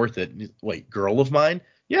yours is worth it. Wait, girl of mine?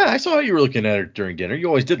 Yeah, I saw how you were looking at her during dinner. You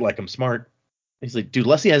always did like him smart. He's like, dude,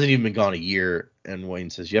 Leslie hasn't even been gone a year. And Wayne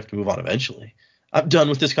says, you have to move on eventually. I'm done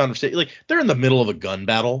with this conversation. Like, they're in the middle of a gun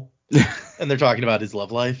battle. And they're talking about his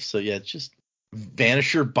love life. So, yeah, it's just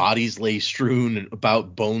vanisher bodies lay strewn and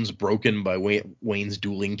about, bones broken by Wayne's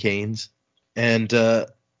dueling canes. And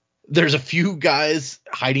there's a few guys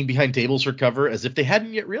hiding behind tables for cover as if they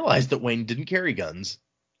hadn't yet realized that Wayne didn't carry guns.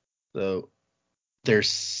 So there's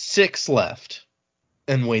 6 left.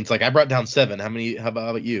 And Wayne's like, I brought down 7. How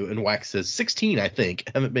about you? And Wax says 16, I think.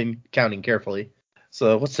 I haven't been counting carefully.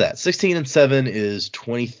 So what's that? 16 and 7 is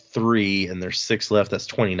 23, and there's 6 left. That's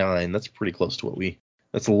 29. That's pretty close to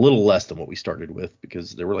that's a little less than what we started with,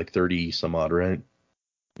 because there were like 30 some odd, right?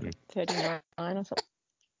 39 or something.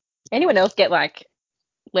 Anyone else get like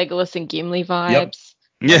Legolas and Gimli vibes?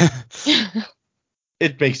 Yep. Yeah.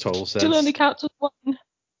 It makes total sense. Still only counts as one.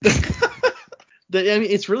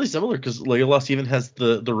 It's really similar because Legolas even has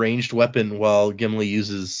the ranged weapon while Gimli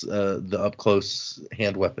uses the up close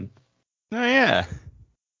hand weapon. Oh yeah,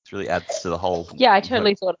 this really adds to the whole. Yeah, I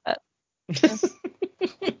totally thought of that.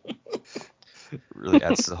 Really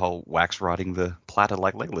adds to the whole wax riding the platter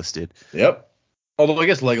like Legolas did. Yep. Although I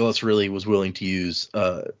guess Legolas really was willing to use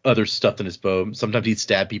other stuff than his bow. Sometimes he'd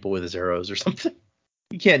stab people with his arrows or something.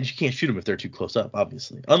 You can't shoot them if they're too close up,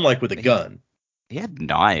 obviously. Unlike with a gun. He had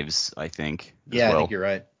knives, I think. Yeah, well. I think you're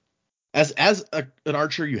right. As an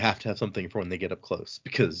archer, you have to have something for when they get up close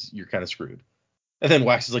because you're kind of screwed. And then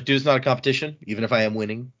Wax is like, dude, it's not a competition, even if I am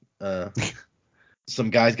winning. Some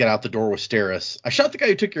guys got out the door with Steris. I shot the guy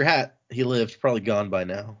who took your hat. He lived, probably gone by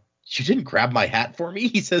now. You didn't grab my hat for me,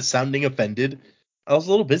 he says, sounding offended. I was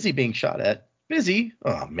a little busy being shot at. Busy?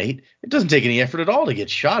 Oh, mate, it doesn't take any effort at all to get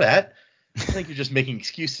shot at. I think you're just making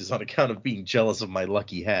excuses on account of being jealous of my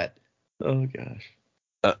lucky hat. Oh,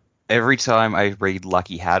 gosh. Every time I read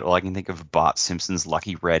Lucky Hat, all I can think of Bart Simpson's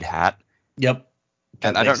Lucky Red Hat. Yep.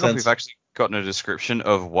 And I don't know if we've actually gotten a description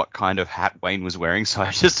of what kind of hat Wayne was wearing, so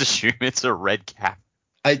I just assume it's a red cap.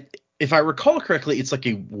 If I recall correctly, it's like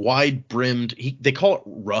a wide-brimmed. They call it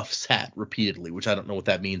Ruff's hat repeatedly, which I don't know what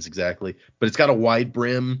that means exactly, but it's got a wide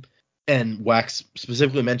brim. And Wax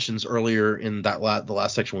specifically mentions earlier in that the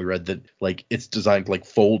last section we read that like it's designed to like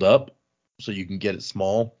fold up so you can get it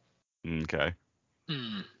small. Okay.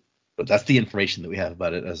 But that's the information that we have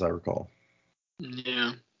about it, as I recall.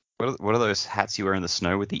 Yeah. What are those hats you wear in the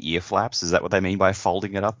snow with the ear flaps? Is that what they mean by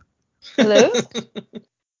folding it up? Hello?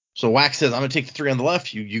 So Wax says, I'm going to take the three on the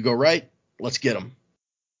left. You go right. Let's get them.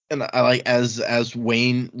 And I like as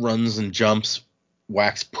Wayne runs and jumps,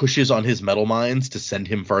 Wax pushes on his metal mines to send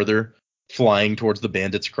him further, flying towards the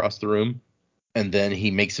bandits across the room. And then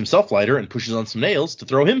he makes himself lighter and pushes on some nails to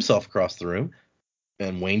throw himself across the room.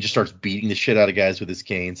 And Wayne just starts beating the shit out of guys with his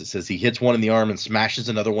canes. It says he hits one in the arm and smashes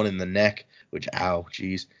another one in the neck, which, ow,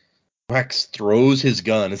 jeez. Wax throws his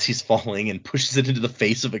gun as he's falling and pushes it into the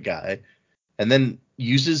face of a guy. And then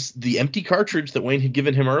uses the empty cartridge that Wayne had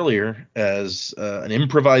given him earlier as an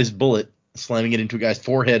improvised bullet, slamming it into a guy's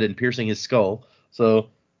forehead and piercing his skull. So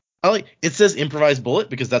it says improvised bullet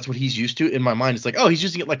because that's what he's used to. In my mind, it's like, oh, he's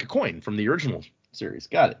using it like a coin from the original series.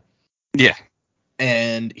 Got it. Yeah.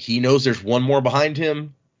 And he knows there's one more behind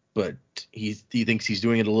him, but he thinks he's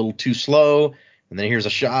doing it a little too slow. And then he hears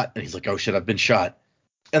a shot, and he's like, oh, shit, I've been shot.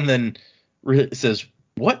 And then it says,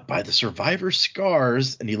 what? By the survivor's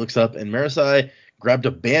scars. And he looks up, and Marasi grabbed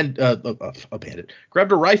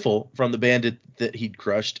grabbed a rifle from the bandit that he'd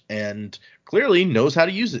crushed and clearly knows how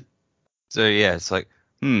to use it. So, yeah, it's like,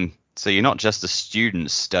 so you're not just a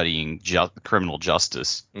student studying criminal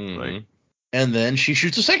justice. Mm-hmm. Like, and then she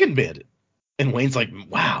shoots a second bandit. And Wayne's like,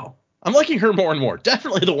 wow, I'm liking her more and more.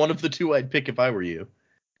 Definitely the one of the two I'd pick if I were you.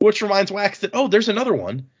 Which reminds Wax that, oh, there's another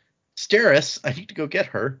one. Steris, I need to go get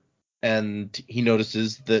her. And he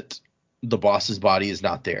notices that the boss's body is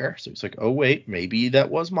not there. So he's like, oh, wait, maybe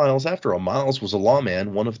that was Miles after all. Miles was a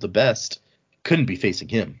lawman, one of the best. Couldn't be facing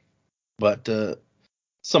him. But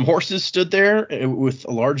some horses stood there with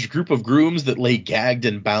a large group of grooms that lay gagged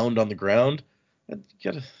and bound on the ground.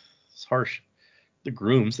 It's harsh. The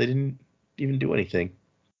grooms, they didn't even do anything.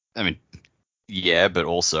 I mean, yeah, but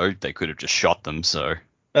also they could have just shot them, so.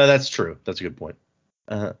 That's true. That's a good point.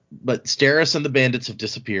 But Steris and the bandits have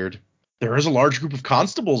disappeared. There is a large group of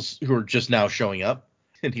constables who are just now showing up.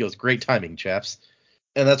 And he goes, great timing, chaps.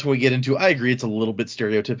 And that's when we get into, I agree, it's a little bit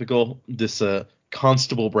stereotypical, this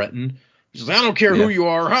Constable Breton. He's like, I don't care who you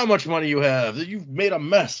are, how much money you have, you've made a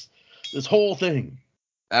mess. This whole thing.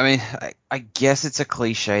 I mean, I guess it's a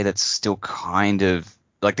cliche that's still kind of,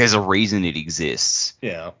 like, there's a reason it exists.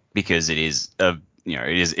 Yeah. Because it is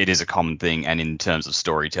a common thing, and in terms of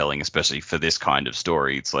storytelling, especially for this kind of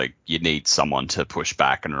story, it's like you need someone to push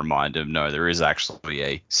back and remind them, no, there is actually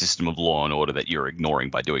a system of law and order that you're ignoring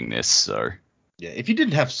by doing this. So yeah, if you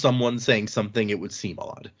didn't have someone saying something, it would seem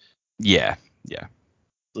odd. Yeah.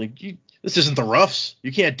 Like, this isn't the Roughs.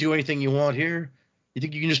 You can't do anything you want here. You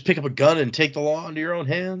think you can just pick up a gun and take the law into your own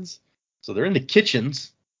hands? So they're in the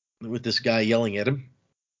kitchens with this guy yelling at him.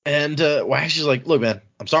 And Wax is like, look, man,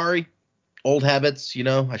 I'm sorry. Old habits,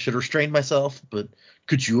 I should have restrained myself, but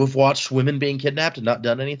could you have watched women being kidnapped and not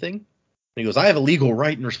done anything? And he goes, I have a legal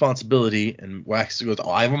right and responsibility. And Wax goes,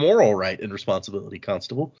 I have a moral right and responsibility,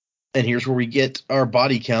 Constable. And here's where we get our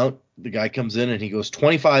body count. The guy comes in and he goes,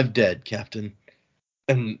 25 dead, Captain.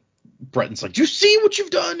 And Breton's like, do you see what you've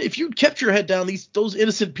done? If you'd kept your head down, those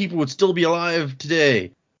innocent people would still be alive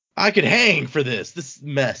today. I could hang for this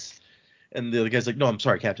mess. And the other guy's like, no, I'm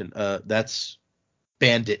sorry, Captain. That's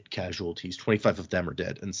bandit casualties. 25 of them are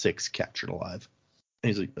dead and 6 captured alive. And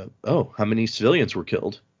he's like, oh, how many civilians were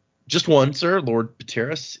killed? Just one, sir, Lord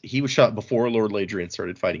Pateras. He was shot before Lord Ladrian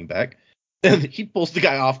started fighting back. And he pulls the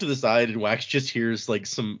guy off to the side, and Wax just hears like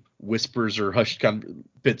some whispers or hushed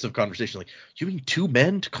bits of conversation. Like, you mean 2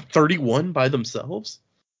 men to 31 by themselves?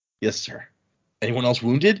 Yes, sir. Anyone else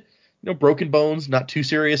wounded? Broken bones, not too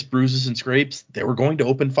serious, bruises and scrapes. They were going to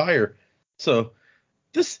open fire. So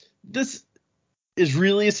this is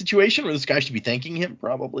really a situation where this guy should be thanking him,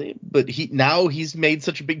 probably. But he's made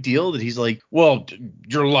such a big deal that he's like, well,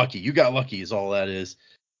 you're lucky. You got lucky is all that is.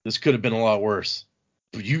 This could have been a lot worse.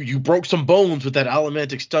 But you broke some bones with that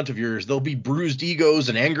allomantic stunt of yours. There'll be bruised egos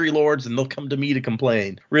and angry lords, and they'll come to me to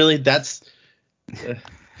complain. Really? That's...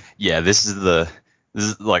 Yeah, this is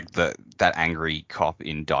like that angry cop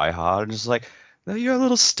in Die Hard. Just like, "No, you're a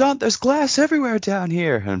little stunt. There's glass everywhere down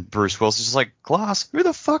here." And Bruce Willis's just like, "Glass? Who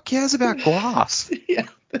the fuck cares about glass?" Yeah,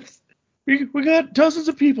 we got dozens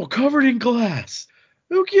of people covered in glass.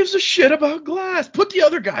 Who gives a shit about glass? Put the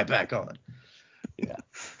other guy back on. Yeah.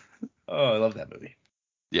 Oh, I love that movie.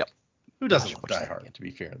 Yep. Who doesn't love Die Hard, to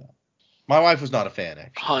be fair, though? My wife was not a fan,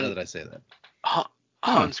 actually, now that I say that.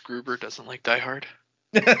 Hans Gruber doesn't like Die Hard.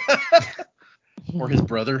 Or his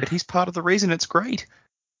brother. But he's part of the reason it's great.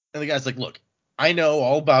 And the guy's like, look, I know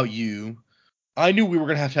all about you. I knew we were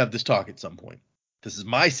going to have this talk at some point. This is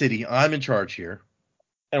my city. I'm in charge here.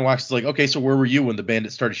 And Wax is like, okay, so where were you when the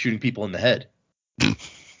bandits started shooting people in the head?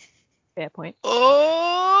 Fair point.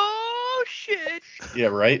 Oh, shit. Yeah,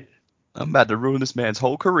 right? I'm about to ruin this man's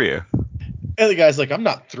whole career. And the guy's like, I'm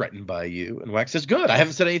not threatened by you. And Wax says, good. I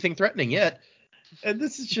haven't said anything threatening yet. And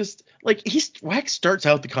this is just like Wax starts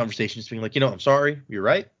out the conversation just being like, I'm sorry. You're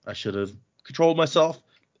right. I should have controlled myself.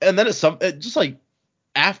 And then just like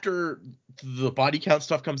after the body count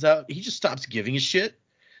stuff comes out, he just stops giving a shit.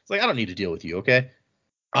 It's like, I don't need to deal with you. Okay.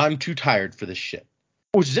 I'm too tired for this shit.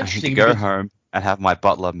 Which is interesting. I need to go home and have my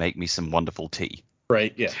butler make me some wonderful tea.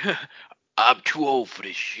 Right. Yeah. I'm too old for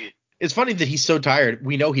this shit. It's funny that he's so tired.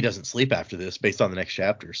 We know he doesn't sleep after this based on the next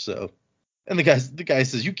chapter. So. And the guy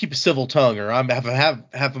says, you keep a civil tongue or I'm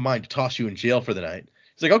have a mind to toss you in jail for the night.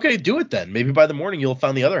 He's like, okay, do it then. Maybe by the morning you'll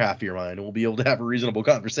find the other half of your mind and we'll be able to have a reasonable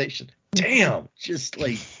conversation. Damn. Just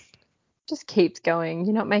keeps going.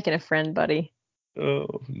 You're not making a friend, buddy.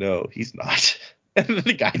 Oh, no, he's not. And then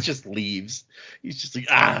the guy just leaves. He's just like,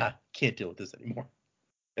 can't deal with this anymore.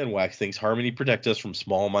 And Wax thinks Harmony protect us from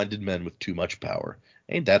small-minded men with too much power.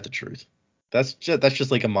 Ain't that the truth? That's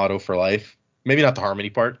just like a motto for life. Maybe not the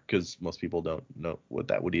Harmony part, because most people don't know what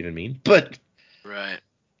that would even mean. But right,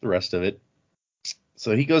 the rest of it.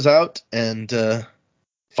 So he goes out and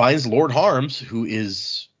finds Lord Harms, who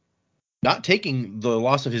is not taking the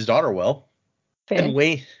loss of his daughter well. Fair. And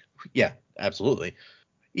Wayne, yeah, absolutely.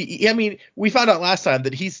 I mean, we found out last time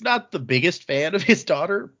that he's not the biggest fan of his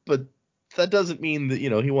daughter, but that doesn't mean that,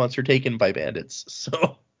 he wants her taken by bandits.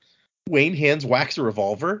 So Wayne hands Wax a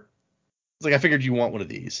revolver. He's like, I figured you want one of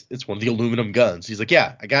these. It's one of the aluminum guns. He's like,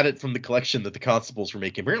 yeah, I got it from the collection that the constables were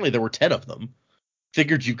making. Apparently there were 10 of them.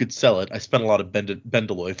 Figured you could sell it. I spent a lot of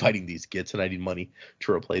Bendeloy fighting these gits, and I need money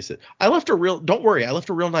to replace it. Don't worry, I left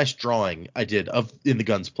a real nice drawing I did in the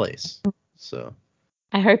gun's place. So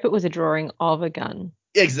I hope it was a drawing of a gun.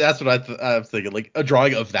 Yeah, that's what I was thinking, like a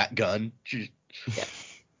drawing of that gun. Yeah.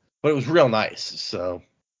 But it was real nice, so.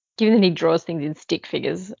 Given that he draws things in stick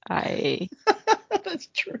figures, That's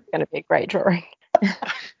true. It's going to be a great drawing.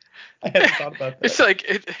 I hadn't thought about that. It's like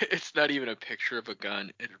it's not even a picture of a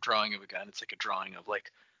gun, a drawing of a gun. It's like a drawing of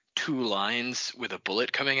like 2 lines with a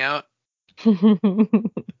bullet coming out.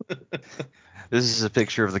 This is a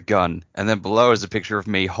picture of the gun, and then below is a picture of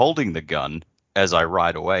me holding the gun as I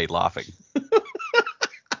ride away laughing.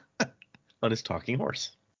 On his talking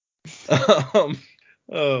horse.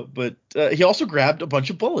 But he also grabbed a bunch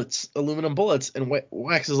of bullets, aluminum bullets, and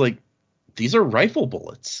Wax is like, these are rifle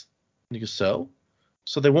bullets. And he goes, so?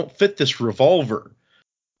 So they won't fit this revolver.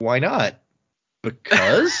 Why not?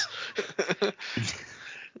 Because?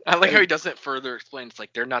 I like how he doesn't further explain. It's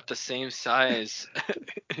like, they're not the same size.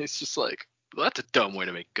 It's just like, well, that's a dumb way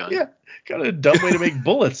to make guns. Yeah, kind of a dumb way to make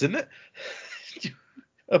bullets, isn't it?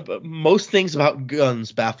 Most things about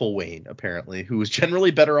guns baffle Wayne, apparently, who is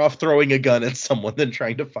generally better off throwing a gun at someone than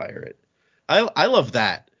trying to fire it. I love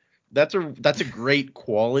that. That's a great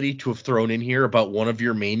quality to have thrown in here about one of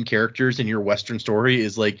your main characters in your Western story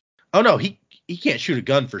is like, oh no, he can't shoot a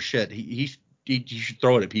gun for shit. He should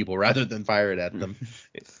throw it at people rather than fire it at them.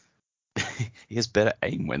 He has better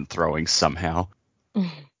aim when throwing somehow.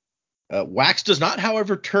 Wax does not,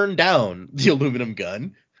 however, turn down the aluminum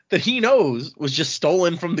gun that he knows was just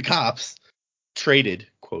stolen from the cops, traded,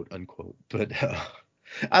 quote unquote. But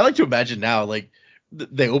I like to imagine now, like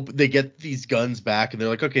they get these guns back, and they're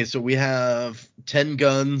like, okay, so we have 10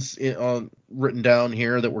 guns written down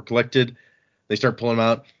here that were collected. They start pulling them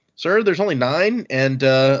out. Sir, there's only 9, and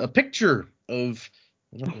a picture of,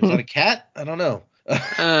 is that a cat? I don't know.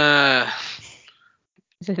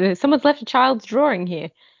 Someone's left a child's drawing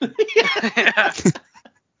here. Yeah.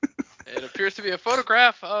 It appears to be a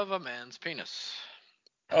photograph of a man's penis.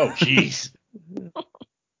 Oh, jeez.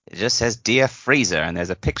 It just says Dear Freezer, and there's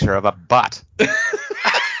a picture of a butt.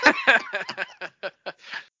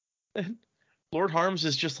 Lord Harms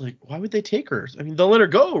is just like, why would they take her? I mean, they'll let her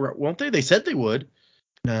go, won't they? They said they would.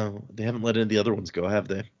 No, they haven't let any of the other ones go, have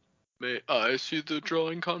they? May I see the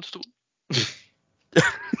drawing, Constable?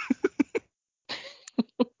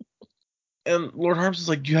 And Lord Harms is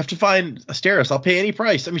like, you have to find Asteris. I'll pay any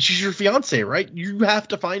price. I mean, she's your fiance, right? You have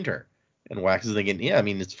to find her. And Wax is thinking, yeah, I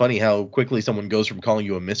mean, it's funny how quickly someone goes from calling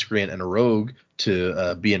you a miscreant and a rogue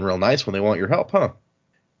to being real nice when they want your help, huh?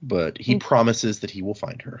 But he promises that he will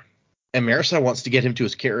find her. And Marasi wants to get him to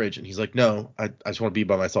his carriage, and he's like, no, I just want to be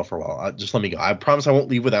by myself for a while. Just let me go. I promise I won't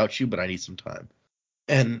leave without you, but I need some time.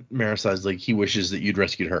 And Marasi's like, he wishes that you'd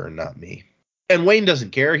rescued her and not me. And Wayne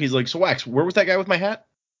doesn't care. He's like, so Wax, where was that guy with my hat?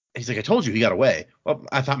 He's like, I told you he got away. Well,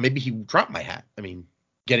 I thought maybe he dropped my hat. I mean,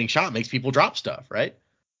 getting shot makes people drop stuff, right?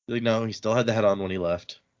 He's like, no, he still had the hat on when he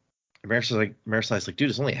left. And Marasi's like, dude,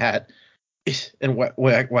 it's only a hat. And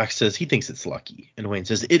Wax says he thinks it's lucky. And Wayne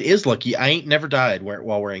says, it is lucky. I ain't never died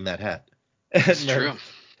while wearing that hat. It's true.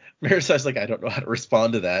 Marasi's like, I don't know how to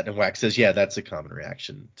respond to that. And Wax says, yeah, that's a common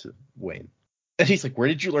reaction to Wayne. And he's like, where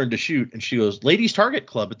did you learn to shoot? And she goes, Ladies' Target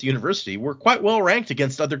Club at the university. We're quite well ranked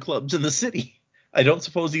against other clubs in the city. I don't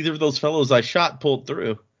suppose either of those fellows I shot pulled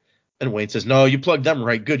through. And Wayne says, no, you plugged them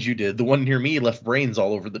right. Good, you did. The one near me left brains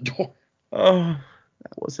all over the door. Oh,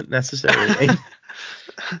 that wasn't necessary, Wayne.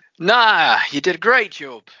 Nah, you did a great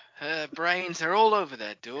job. Brains are all over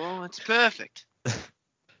that door. It's perfect.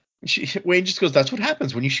 Wayne just goes, that's what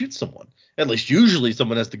happens when you shoot someone. At least usually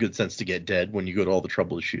someone has the good sense to get dead when you go to all the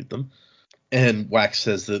trouble to shoot them. And Wax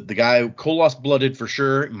says that the guy, Kolos blooded for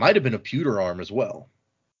sure, might have been a pewter arm as well.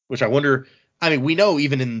 Which I wonder, I mean, we know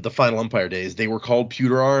even in the Final Empire days, they were called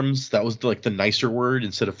pewter arms. That was like the nicer word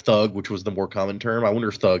instead of thug, which was the more common term. I wonder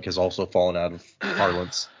if thug has also fallen out of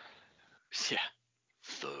parlance. Yeah,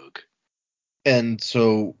 thug. And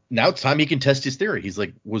so now it's time he can test his theory. He's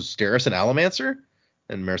like, was Steris an Allomancer?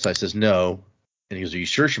 And Marasi says no. And he goes, are you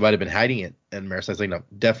sure? She might have been hiding it. And Marasi's like, no,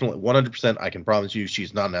 definitely, 100%. I can promise you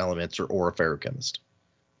she's not an Allomancer or a ferrochemist.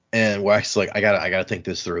 And Wax is like, I gotta think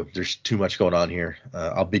this through. There's too much going on here.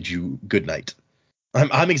 I'll bid you good night.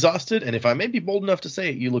 I'm exhausted, and if I may be bold enough to say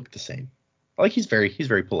it, you look the same. Like he's very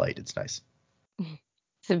polite. It's nice.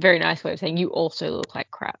 It's a very nice way of saying you also look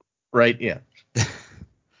like crap. Right? Yeah.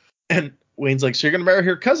 And Wayne's like, so you're gonna marry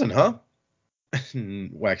her cousin, huh?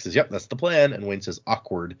 And Wax says, yep, that's the plan. And Wayne says,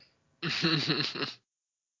 awkward.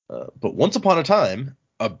 But once upon a time,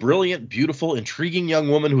 a brilliant, beautiful, intriguing young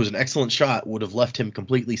woman who was an excellent shot would have left him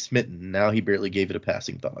completely smitten. Now he barely gave it a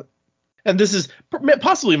passing thought. And this is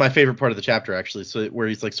possibly my favorite part of the chapter, actually, so where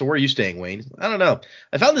he's like, so where are you staying, Wayne? I don't know.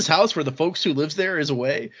 I found this house where the folks who lives there is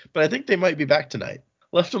away, but I think they might be back tonight.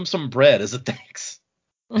 Left them some bread as a thanks.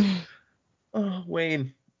 Oh,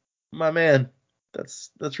 Wayne, my man,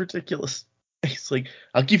 that's ridiculous. He's like,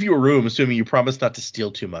 I'll give you a room, assuming you promise not to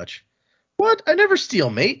steal too much. What? I never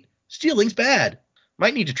steal, mate. Stealing's bad.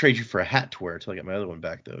 Might need to trade you for a hat to wear until I get my other one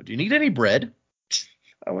back, though. Do you need any bread?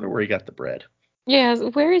 I wonder where he got the bread. Yeah,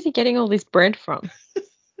 where is he getting all this bread from?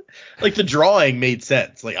 Like, the drawing made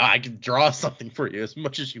sense. Like, I can draw something for you as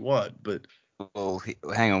much as you want, but... Well,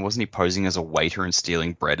 hang on, wasn't he posing as a waiter and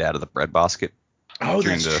stealing bread out of the bread basket? Oh,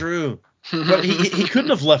 that's true. But he couldn't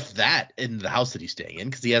have left that in the house that he's staying in,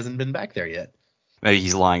 because he hasn't been back there yet. Maybe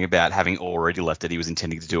he's lying about having already left it. He was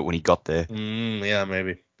intending to do it when he got there. Yeah,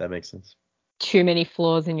 maybe. That makes sense. Too many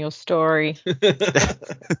flaws in your story.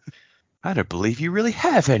 I don't believe you really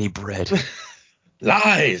have any bread.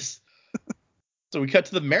 Lies! So we cut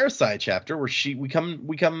to the Marasi chapter where we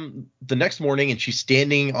come the next morning and she's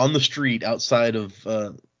standing on the street outside of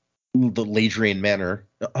the Ladrian Manor.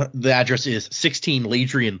 The address is 16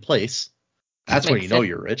 Ladrian Place. That's when you know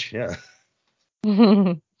you're rich, yeah.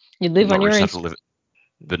 You live on your own.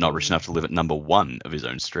 But not rich enough to live at number 1 of his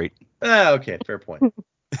own street. Ah, okay, fair point.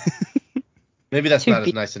 Maybe that's not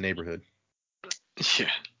as nice a neighborhood. Yeah.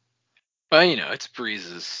 Well, you know, it's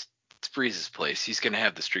Breeze's place. He's gonna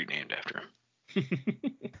have the street named after him.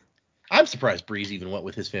 I'm surprised Breeze even went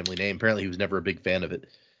with his family name. Apparently he was never a big fan of it.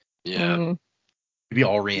 Yeah. Maybe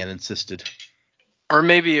Alrian insisted. Or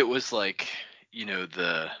maybe it was like, you know,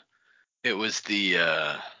 the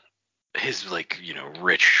his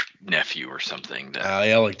rich nephew or something. That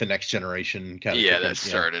Yeah, like the next generation kind of. that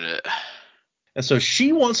started it. And so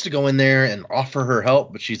she wants to go in there and offer her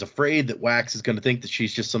help, but she's afraid that Wax is going to think that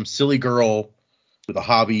she's just some silly girl with a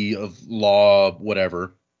hobby of law,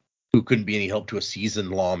 whatever, who couldn't be any help to a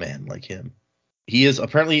seasoned lawman like him. He is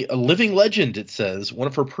apparently a living legend, it says, one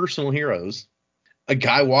of her personal heroes. A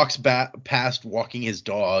guy walks past walking his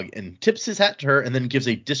dog and tips his hat to her and then gives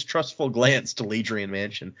a distrustful glance to Ladrian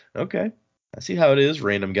Mansion. Okay, I see how it is,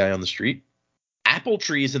 random guy on the street. Apple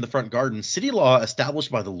trees in the front garden. City law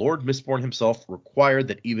established by the Lord Mistborn himself required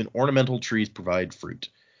that even ornamental trees provide fruit.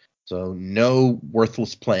 So no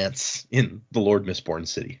worthless plants in the Lord Mistborn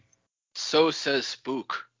city. So says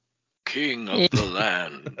Spook, king of the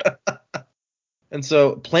land. And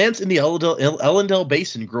so plants in the Ellendale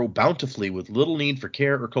Basin grow bountifully with little need for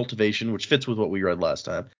care or cultivation, which fits with what we read last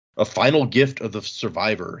time. A final gift of the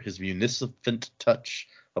survivor, his munificent touch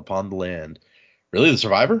upon the land. Really, the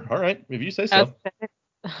survivor? All right, if you say so.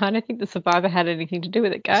 I don't think the survivor had anything to do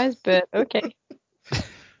with it, guys, but okay.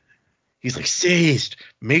 He's like, Seized,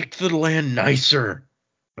 make the land nicer,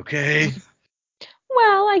 okay?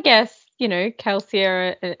 Well, I guess,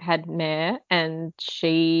 Calciera had an heir and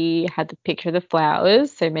she had the picture of the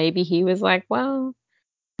flowers, so maybe he was like, well,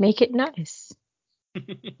 make it nice.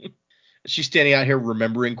 She's standing out here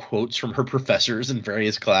remembering quotes from her professors in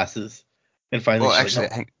various classes. And finally, Well, she's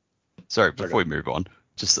actually, like, sorry, before we move on,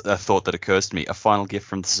 just a thought that occurs to me. A final gift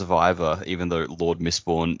from the survivor, even though Lord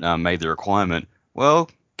Mistborn made the requirement. Well,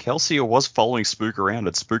 Kelsier was following Spook around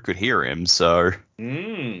and Spook could hear him, so...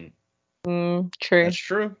 True. That's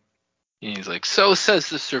true. And he's like, so says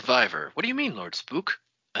the survivor. What do you mean, Lord Spook?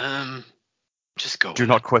 Just go. Do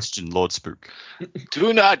not question Lord Spook.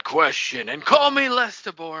 Do not question, and call me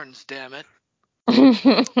Lestaborns, damn it.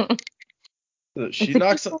 She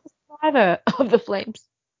knocks up Survivor of the flames.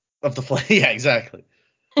 of the flame. Yeah, exactly.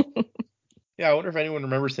 Yeah, I wonder if anyone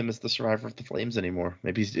remembers him as the survivor of the flames anymore.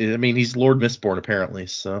 Maybe he's Lord Mistborn apparently,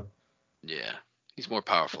 so. Yeah, he's more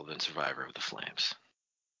powerful than Survivor of the Flames.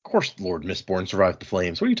 Of course, Lord Mistborn survived the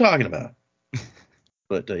flames. What are you talking about?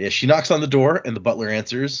 But yeah, she knocks on the door, and the butler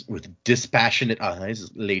answers with dispassionate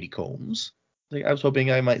eyes, Lady Combs. Like, I was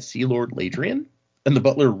hoping I might see Lord Ladrian. And the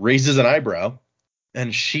butler raises an eyebrow,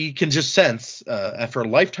 and she can just sense, after a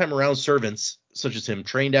lifetime around servants such as him,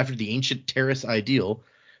 trained after the ancient Terrace ideal,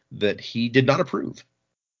 that he did not approve.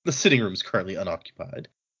 The sitting room is currently unoccupied.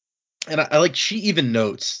 And I like, she even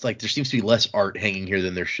notes, like, there seems to be less art hanging here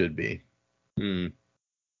than there should be.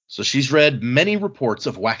 So she's read many reports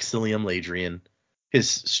of Waxilium Ladrian. His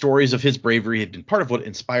stories of his bravery had been part of what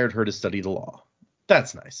inspired her to study the law.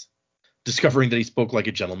 That's nice. Discovering that he spoke like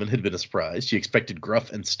a gentleman had been a surprise. She expected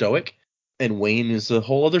gruff and stoic, and Wayne is a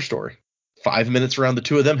whole other story. 5 minutes around the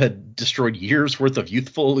two of them had destroyed years' worth of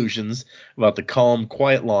youthful illusions about the calm,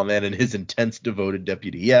 quiet lawman and his intense, devoted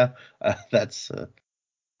deputy. Yeah, it's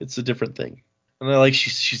a different thing. And I like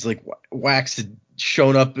she's like, Wax had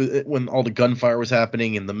shown up when all the gunfire was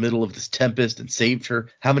happening in the middle of this tempest and saved her.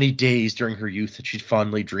 How many days during her youth did she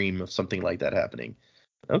fondly dream of something like that happening?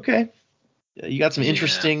 Okay, you got some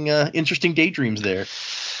interesting daydreams there.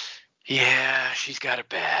 Yeah, she's got it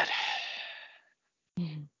bad.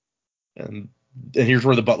 And here's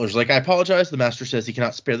where the butler's like, I apologize. The master says he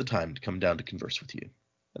cannot spare the time to come down to converse with you.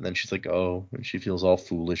 And then she's like, oh, and she feels all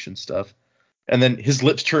foolish and stuff. And then his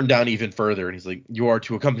lips turn down even further, and he's like, you are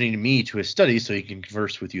to accompany me to his study so he can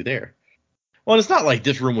converse with you there. Well, it's not like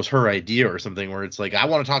this room was her idea or something where it's like, I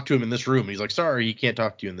want to talk to him in this room. And he's like, sorry, he can't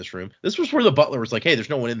talk to you in this room. This was where the butler was like, hey, there's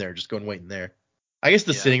no one in there. Just go and wait in there. I guess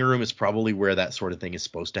the sitting room is probably where that sort of thing is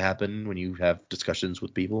supposed to happen when you have discussions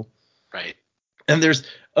with people. Right. And there's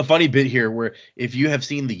a funny bit here where if you have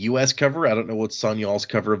seen the U.S. cover, I don't know what's on y'all's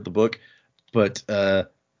cover of the book, but the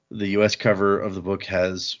U.S. cover of the book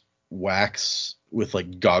has Wax with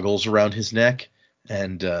like goggles around his neck,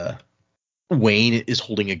 and Wayne is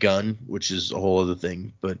holding a gun, which is a whole other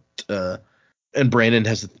thing. But and Brandon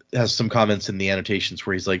has some comments in the annotations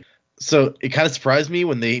where he's like, so it kind of surprised me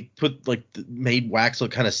when they made Wax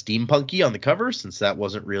look kind of steampunky on the cover, since that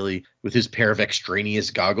wasn't really with his pair of extraneous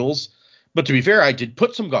goggles. But to be fair, I did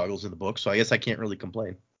put some goggles in the book, so I guess I can't really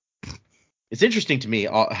complain. It's interesting to me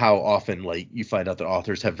how often like you find out that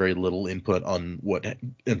authors have very little input on what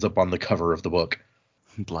ends up on the cover of the book.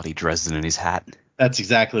 Bloody Dresden in his hat. That's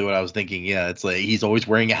exactly what I was thinking. Yeah, it's like he's always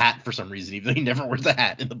wearing a hat for some reason, even though he never wears a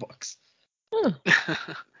hat in the books.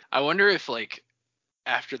 I wonder if like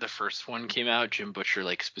after the first one came out, Jim Butcher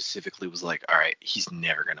like specifically was like, all right, he's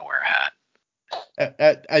never gonna wear a hat.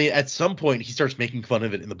 At some point he starts making fun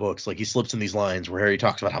of it in the books. Like he slips in these lines where Harry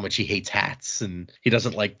talks about how much he hates hats and he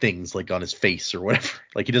doesn't like things like on his face or whatever.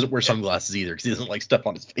 Like he doesn't wear sunglasses either because he doesn't like stuff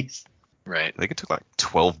on his face. Right. I think it took like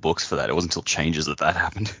 12 books for that. It wasn't until Changes that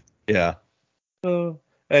happened. Yeah.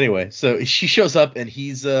 Anyway, so she shows up and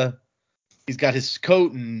he's got his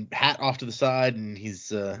coat and hat off to the side and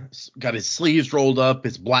he's got his sleeves rolled up,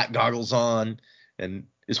 his black goggles on, and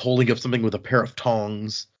is holding up something with a pair of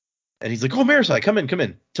tongs. And he's like, "Oh, Marasi, come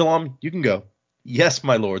in. Tilom, you can go." "Yes,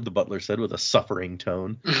 my lord," the butler said with a suffering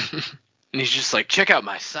tone. And he's just like, "Check out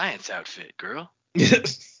my science outfit, girl.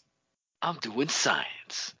 I'm doing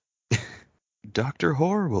science." Dr.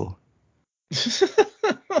 Horrible.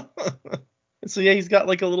 So yeah, he's got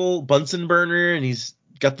like a little Bunsen burner and he's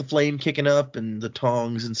got the flame kicking up and the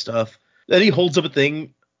tongs and stuff. Then he holds up a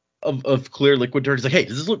thing of clear liquid dirt. He's like, "Hey,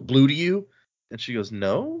 does this look blue to you?" And she goes,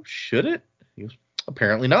 "No, should it?" He goes,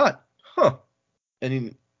 "Apparently not." Huh.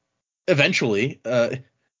 And eventually, I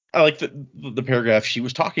like the paragraph. She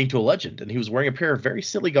was talking to a legend, and he was wearing a pair of very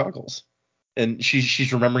silly goggles. And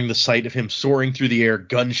she's remembering the sight of him soaring through the air,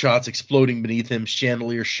 gunshots exploding beneath him,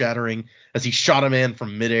 chandeliers shattering as he shot a man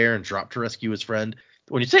from midair and dropped to rescue his friend.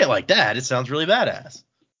 When you say it like that, it sounds really badass.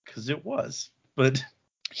 Because it was. But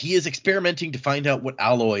he is experimenting to find out what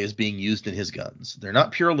alloy is being used in his guns. They're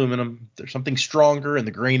not pure aluminum. They're something stronger, and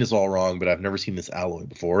the grain is all wrong, but I've never seen this alloy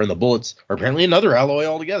before, and the bullets are apparently another alloy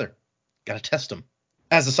altogether. Gotta test them.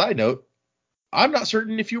 As a side note, I'm not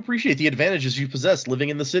certain if you appreciate the advantages you possess living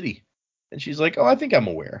in the city. And she's like, "Oh, I think I'm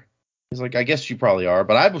aware." He's like, "I guess you probably are,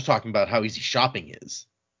 but I was talking about how easy shopping is.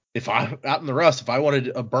 If I out in the rust, if I wanted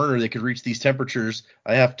a burner that could reach these temperatures,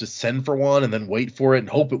 I have to send for one and then wait for it and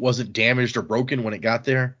hope it wasn't damaged or broken when it got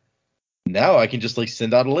there. Now I can just like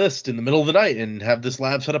send out a list in the middle of the night and have this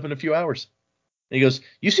lab set up in a few hours." And he goes,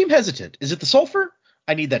 "You seem hesitant. Is it the sulfur?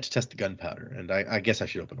 I need that to test the gunpowder, and I guess I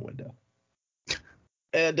should open a window."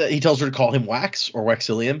 And he tells her to call him Wax or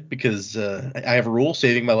Waxilium because I have a rule: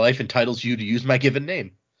 saving my life entitles you to use my given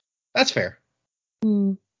name. That's fair.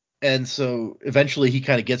 Hmm. And so eventually he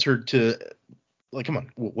kind of gets her to, like, "Come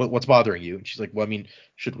on, what's bothering you?" And she's like, "Well, I mean,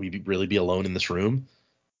 should we really be alone in this room?"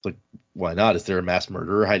 It's like, "Why not? Is there a mass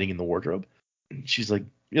murderer hiding in the wardrobe?" And she's like,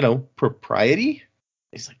 "Propriety?"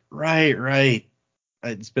 He's like, Right.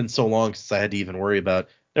 It's been so long since I had to even worry about.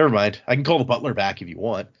 Never mind. I can call the butler back if you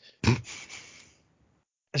want."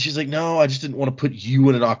 And she's like, "No, I just didn't want to put you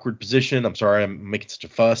in an awkward position. I'm sorry I'm making such a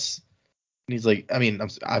fuss." And he's like, "I mean,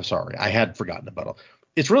 I'm sorry. I had forgotten about all.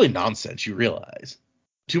 It's really nonsense, you realize.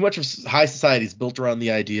 Too much of high society is built around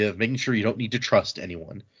the idea of making sure you don't need to trust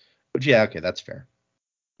anyone." But yeah, okay, that's fair.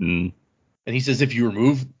 Mm. And he says, "If you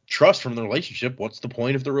remove trust from the relationship, what's the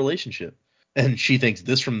point of the relationship?" And she thinks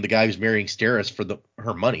this from the guy who's marrying Steris for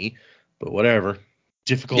her money, but whatever.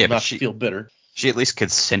 Difficult Yeah, but not to feel bitter. She at least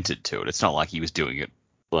consented to it. It's not like he was doing it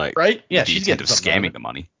like Right? Yeah, with the she's intent getting of something out of scamming it. the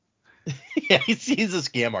money. Yeah, he's a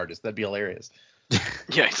scam artist. That'd be hilarious.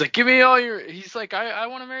 Yeah, he's like, "Give me all your." He's like, I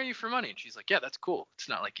want to marry you for money." And she's like, "Yeah, that's cool." It's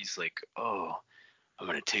not like he's like, "Oh, I'm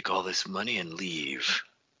gonna take all this money and leave."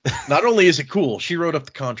 Not only is it cool, she wrote up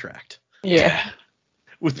the contract Yeah.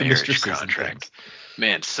 with the Marriage mistresses and contract. things.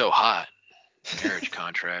 Man, so hot. Marriage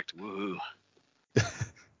contract. Woohoo.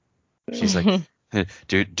 She's like,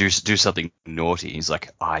 do something naughty. He's like,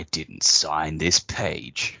 "I didn't sign this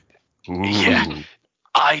page." Ooh. Yeah.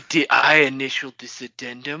 I initialed this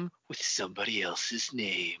addendum with somebody else's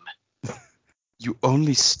name. You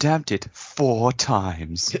only stamped it 4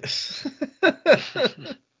 times.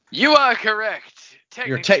 You are correct.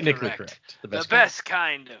 You're technically correct. The best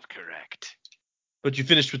kind of correct. But you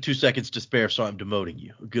finished with 2 seconds to spare, so I'm demoting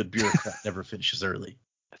you. A good bureaucrat never finishes early.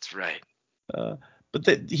 That's right. But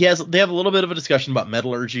they have a little bit of a discussion about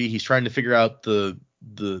metallurgy. He's trying to figure out the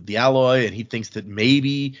alloy, and he thinks that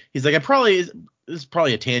maybe he's like, this is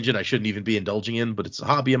probably a tangent I shouldn't even be indulging in, but it's a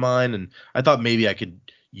hobby of mine, and I thought maybe I could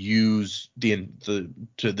use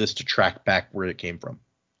this to track back where it came from,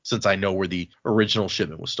 since I know where the original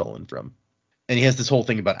shipment was stolen from. And he has this whole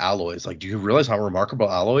thing about alloys. Like, do you realize how remarkable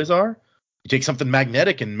alloys are? You take something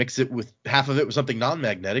magnetic and mix it with half of it with something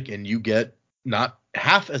non-magnetic, and you get not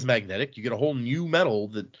half as magnetic. You get a whole new metal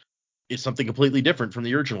that is something completely different from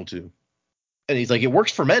the original two. And he's like, it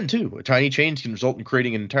works for men too. A tiny change can result in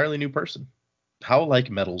creating an entirely new person. How like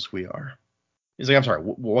metals we are. He's like, I'm sorry,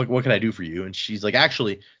 what can I do for you? And she's like,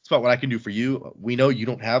 actually, it's about what I can do for you. We know you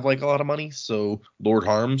don't have like a lot of money, so Lord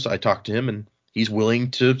Harms, I talked to him, and he's willing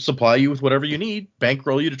to supply you with whatever you need,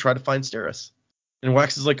 bankroll you to try to find Steris. And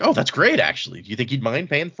Wax is like, oh, that's great, actually. Do you think he'd mind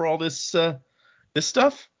paying for all this stuff?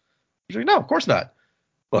 He's like, no, of course not.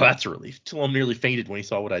 Well, that's a relief. Tilom nearly fainted when he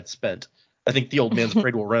saw what I'd spent. I think the old man's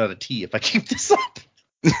afraid we'll run out of tea if I keep this up.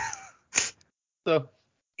 So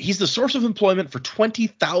he's the source of employment for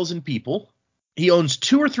 20,000 people. He owns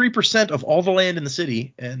 2 or 3% of all the land in the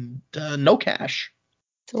city and no cash.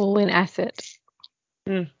 It's all in assets.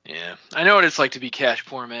 Yeah, I know what it's like to be cash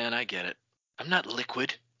poor, man. I get it. I'm not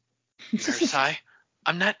liquid. Marasi,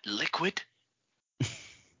 I'm not liquid.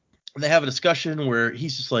 And they have a discussion where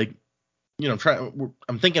he's just like,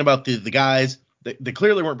 I'm thinking about the guys. They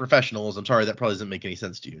clearly weren't professionals. I'm sorry, that probably doesn't make any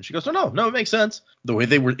sense to you. And she goes, no, it makes sense. The way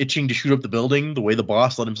they were itching to shoot up the building, the way the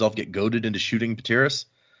boss let himself get goaded into shooting Pateris.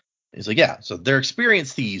 He's like, yeah, so they're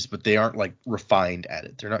experienced thieves, but they aren't like refined at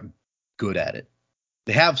it. They're not good at it.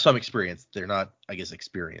 They have some experience. They're not, I guess,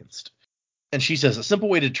 experienced. And she says a simple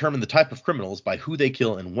way to determine the type of criminals by who they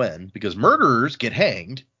kill and when, because murderers get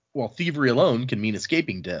hanged, while thievery alone can mean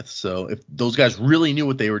escaping death. So if those guys really knew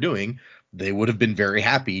what they were doing, they would have been very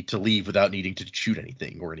happy to leave without needing to shoot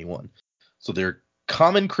anything or anyone. So they're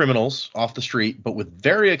common criminals off the street, but with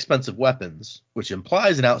very expensive weapons, which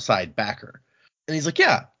implies an outside backer. And he's like,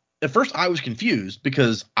 yeah. At first, I was confused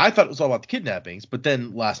because I thought it was all about the kidnappings, but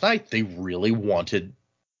then last night they really wanted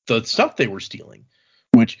the stuff they were stealing,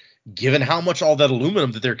 which, given how much all that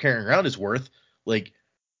aluminum that they're carrying around is worth, like,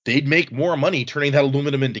 they'd make more money turning that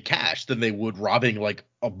aluminum into cash than they would robbing, like,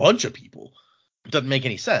 a bunch of people. It doesn't make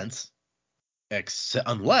any sense,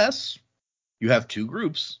 unless you have two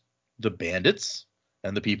groups, the bandits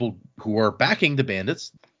and the people who are backing the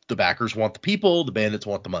bandits. The backers want the people, the bandits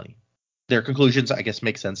want the money. Their conclusions, I guess,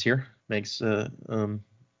 make sense here. And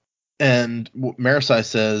Marasi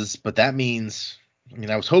says, but that means,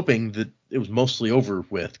 I was hoping that it was mostly over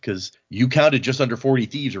with because you counted just under 40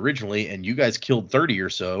 thieves originally, and you guys killed 30 or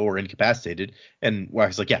so or incapacitated. And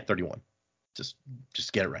Wax like, yeah, 31. Just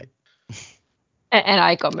get it right. And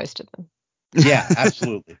I got most of them. Yeah,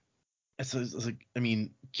 absolutely. So it's like,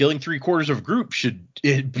 killing 3/4 of a group should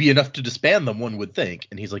it be enough to disband them, one would think.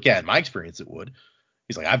 And he's like, yeah, in my experience, it would.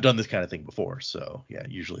 He's like, I've done this kind of thing before, so yeah,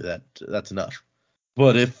 usually that's enough.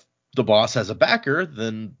 But if the boss has a backer,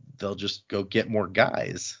 then they'll just go get more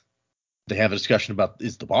guys. They have a discussion about,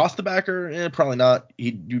 is the boss the backer? Probably not.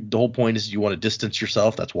 The whole point is you want to distance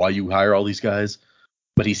yourself. That's why you hire all these guys.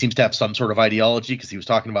 But he seems to have some sort of ideology because he was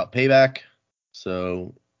talking about payback.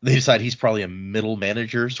 So they decide he's probably a middle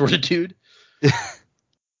manager sort of dude.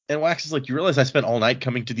 And Wax is like, you realize I spent all night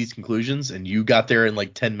coming to these conclusions and you got there in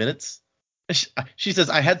like 10 minutes? She says,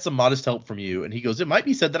 I had some modest help from you. And he goes, it might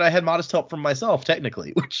be said that I had modest help from myself,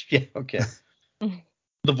 technically. Which, yeah, okay.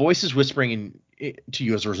 The voices whispering to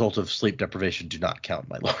you as a result of sleep deprivation do not count,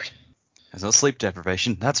 my lord. There's no sleep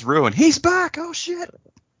deprivation. That's ruin. He's back. Oh, shit.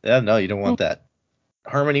 Yeah, no, you don't want that.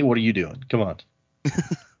 Harmony, what are you doing? Come on.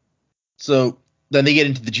 So then they get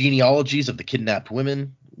into the genealogies of the kidnapped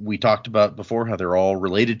women. We talked about before how they're all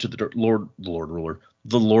related to the Lord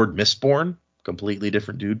Mistborn. Completely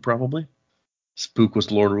different dude, probably. Spook was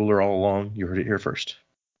the Lord Ruler all along. You heard it here first.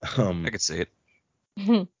 I could see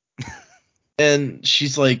it. And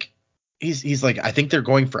she's like, he's like, I think they're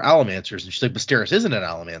going for Allomancers. And she's like, Basteris isn't an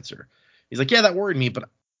Allomancer. He's like, yeah, that worried me, but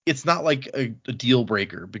it's not like a deal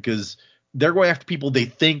breaker because they're going after people they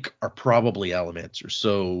think are probably Allomancers.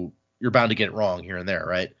 So you're bound to get it wrong here and there,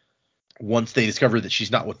 right? Once they discover that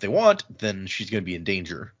she's not what they want, then she's going to be in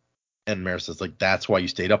danger. And Marisa's like, that's why you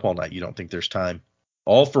stayed up all night. You don't think there's time.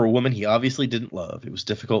 All for a woman he obviously didn't love. It was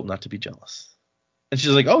difficult not to be jealous. And she's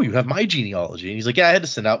like, oh, you have my genealogy. And he's like, yeah, I had to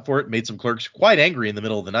send out for it. Made some clerks quite angry in the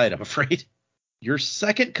middle of the night, I'm afraid. You're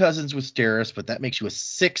second cousins with Steris, but that makes you a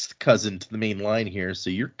sixth cousin to the main line here. So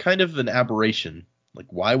you're kind of an aberration. Like,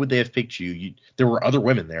 why would they have picked you? There were other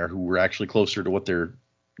women there who were actually closer to what they're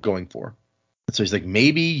going for. And so he's like,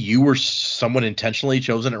 maybe you were someone intentionally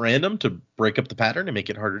chosen at random to break up the pattern and make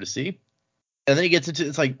it harder to see. And then he gets into,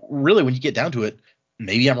 it's like, really, when you get down to it,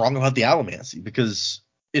 maybe I'm wrong about the Allomancy because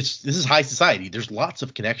this is high society. There's lots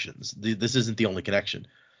of connections. This isn't the only connection.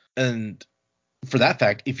 And for that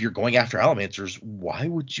fact, if you're going after Allomancers, why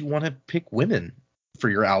would you want to pick women for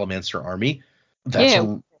your Allomancer army?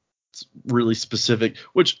 That's really specific,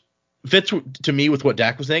 which fits to me with what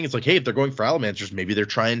Dak was saying. It's like, hey, if they're going for Allomancers, maybe they're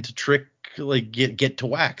trying to trick, like, get to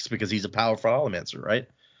Wax because he's a powerful Allomancer, right?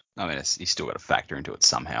 I mean, you still got to factor into it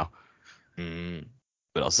somehow. Mm.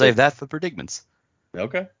 But I'll save that for predicaments.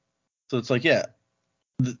 Okay. So it's like, yeah,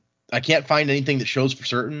 I can't find anything that shows for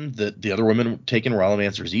certain that the other women taken were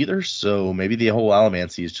Allomancers either. So maybe the whole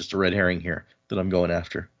Allomancy is just a red herring here that I'm going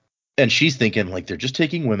after. And she's thinking, like, they're just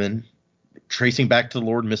taking women, tracing back to the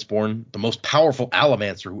Lord Mistborn, the most powerful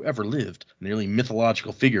Allomancer who ever lived, a nearly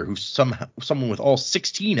mythological figure who's someone with all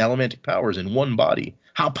 16 Allomantic powers in one body.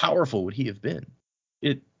 How powerful would he have been?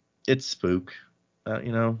 It's Spook,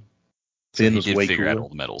 you know. So Finn he was did way figure out cooler. all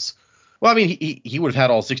the medals. Well, I mean, he would have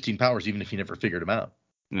had all 16 powers even if he never figured them out.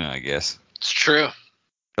 Yeah, I guess. It's true.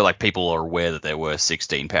 But like people are aware that there were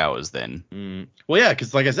 16 powers then. Well, yeah,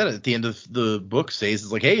 because like I said, at the end of the book, says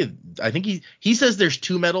it's like, hey, I think he says there's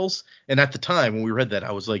 2 metals, and at the time when we read that,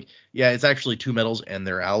 I was like, yeah, it's actually 2 metals and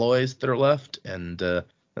they're alloys that are left, and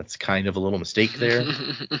that's kind of a little mistake there.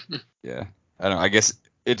 Yeah. I don't know. I guess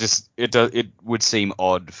it would seem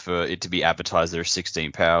odd for it to be advertised there are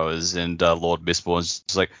 16 powers, and Lord Mistborn's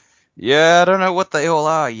just like, yeah, I don't know what they all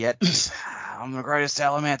are yet. I'm the greatest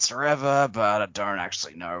Allomancer ever, but I don't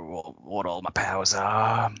actually know what all my powers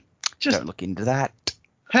are. Just don't look into that.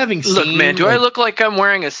 having Look, seen, man, do I like, look like I'm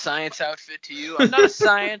wearing a science outfit to you? I'm not a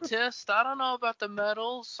scientist. I don't know about the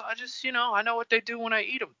metals. I just, I know what they do when I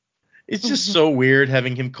eat them. it's just so weird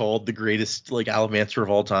having him called the greatest like Allomancer of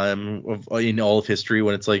all time in all of history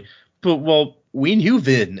when it's like, but well, we knew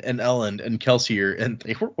Vin and Ellen and Kelsier and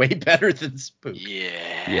they were way better than Spook.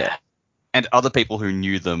 Yeah. And other people who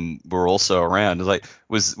knew them were also around. Like,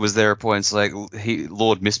 was there a point it's like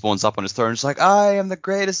Lord Mistborn's up on his throne, it's like, I am the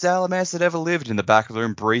greatest Allomancer that ever lived. In the back of the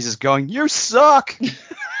room, Breeze is going, you suck.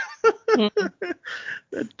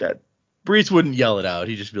 that Breeze wouldn't yell it out.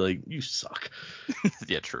 He'd just be like, you suck.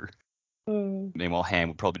 Yeah, true. Meanwhile, Ham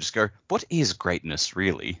would probably just go, what is greatness,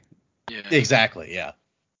 really? Yeah. Exactly, yeah.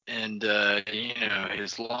 And,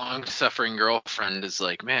 his long-suffering girlfriend is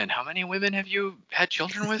like, man, how many women have you had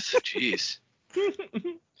children with? Jeez.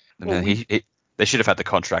 Well, they should have had the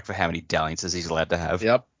contract for how many dalliances he's allowed to have.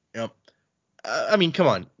 Yep. I mean, come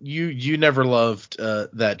on. You never loved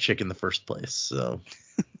that chick in the first place, so.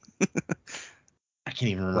 I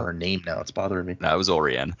can't even remember her name now. It's bothering me. No, it was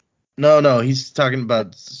Orianne. No, he's talking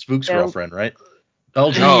about Spook's girlfriend, right?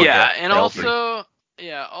 Eldred. Oh, yeah, and Eldred.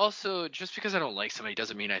 also, just because I don't like somebody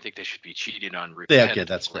doesn't mean I think they should be cheated on repetitively. Yeah, okay,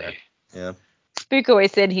 that's fair. Yeah. Spook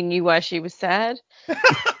always said he knew why she was sad.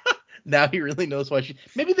 Now he really knows why she.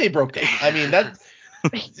 Maybe they broke up. I mean, that.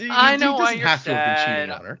 I know why you're have to have been sad.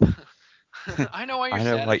 cheating on her. I know why you're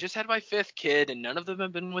sad. I just had my 5th kid, and none of them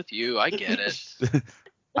have been with you. I get it.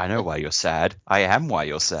 I know why you're sad. I am why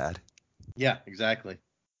you're sad. Yeah, exactly.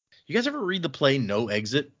 You guys ever read the play No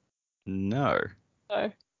Exit? No.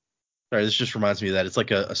 So Sorry, this just reminds me of that. It's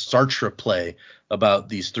like a Sartre play about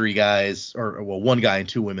these 3 guys, or well, 1 guy and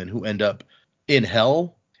 2 women who end up in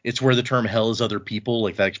hell. It's where the term hell is other people,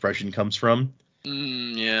 like that expression comes from.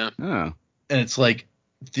 Yeah. Oh. And it's like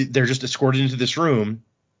they're just escorted into this room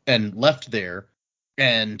and left there.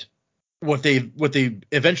 And what they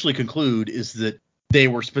eventually conclude is that they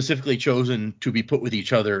were specifically chosen to be put with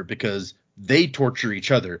each other because they torture each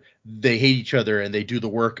other. They hate each other, and they do the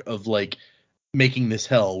work of like making this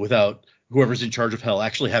hell without whoever's in charge of hell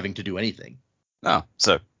actually having to do anything. Oh,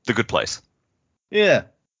 so the good place. Yeah.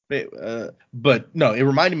 But no, it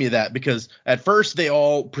reminded me of that because at first they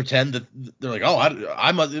all pretend that they're like, oh,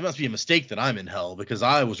 it must be a mistake that I'm in hell because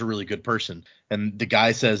I was a really good person. And the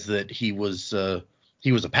guy says that he was a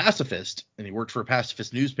pacifist and he worked for a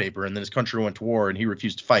pacifist newspaper, and then his country went to war and he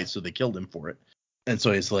refused to fight, so they killed him for it. And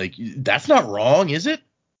so he's like, that's not wrong, is it?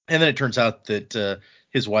 And then it turns out that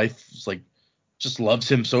his wife like just loves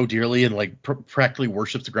him so dearly and like practically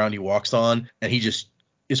worships the ground he walks on, and he just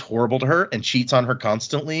is horrible to her and cheats on her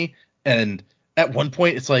constantly. And at one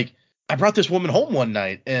point it's like, I brought this woman home one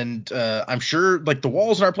night, and I'm sure like the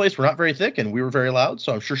walls in our place were not very thick and we were very loud,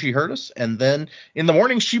 so I'm sure she heard us. And then in the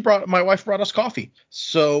morning my wife brought us coffee.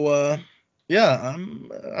 So yeah,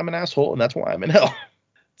 I'm an asshole, and that's why I'm in hell.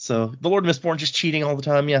 So the Lord Mistborn just cheating all the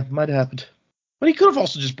time, yeah, might have happened. But he could have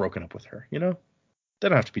also just broken up with her, They don't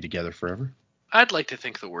have to be together forever. I'd like to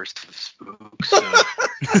think the worst of Spook.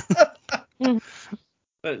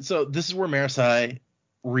 So this is where Marasi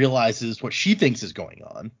realizes what she thinks is going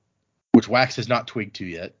on, which Wax has not twigged to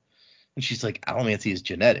yet. And she's like, allomancy is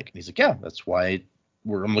genetic. And he's like, yeah, that's why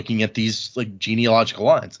I'm looking at these like genealogical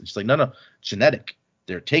lines. And she's like, no, genetic.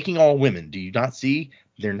 They're taking all women. Do you not see?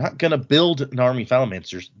 They're not going to build an army of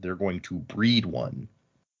allomancers. They're going to breed one.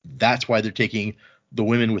 That's why they're taking the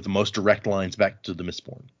women with the most direct lines back to the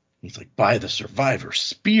Mistborn. He's like, by the survivor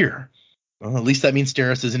spear. Well, at least that means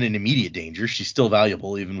Steris isn't in immediate danger. She's still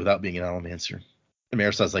valuable even without being an allomancer. And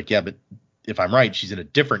Marasi's like, yeah, but if I'm right, she's in a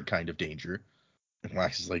different kind of danger. And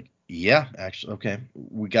Wax is like, yeah, actually, okay.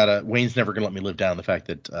 Wayne's never going to let me live down the fact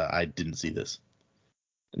that I didn't see this.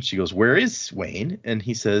 And she goes, where is Wayne? And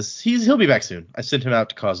he says, he'll be back soon. I sent him out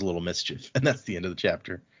to cause a little mischief. And that's the end of the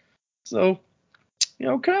chapter. So,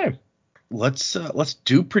 yeah, okay. Let's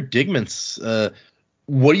do predicaments.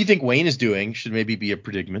 What do you think Wayne is doing? Should maybe be a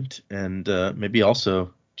predicament. And maybe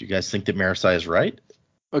also, do you guys think that Marasi is right?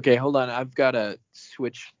 Okay, hold on. I've got to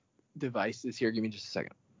switch devices here. Give me just a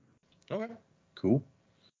second. Okay, cool.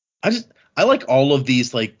 I like all of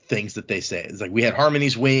these like things that they say. It's like we had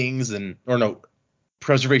Harmony's wings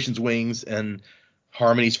Preservation's wings and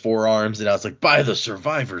Harmony's forearms, and I was like, by the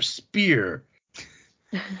survivor's spear.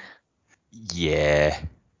 Yeah.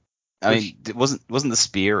 I mean, wasn't the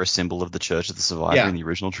spear a symbol of the Church of the Survivor in the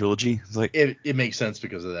original trilogy? It's like it makes sense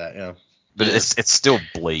because of that, yeah. But it's still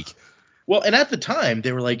bleak. Well, and at the time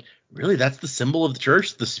they were like, really, that's the symbol of the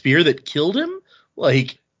church, the spear that killed him?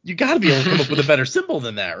 Like, you got to be able to come up with a better symbol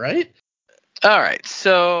than that, right? All right.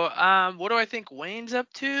 So, what do I think Wayne's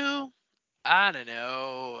up to? I don't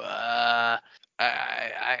know.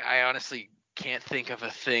 I honestly can't think of a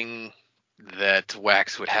thing that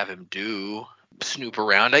Wax would have him do. Snoop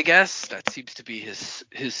around, I guess. That seems to be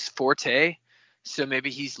his forte. So maybe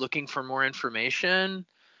he's looking for more information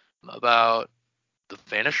about the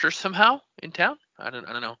Vanishers somehow in town. I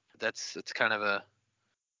don't know. It's kind of a.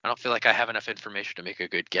 I don't feel like I have enough information to make a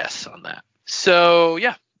good guess on that. So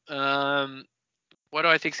yeah. What do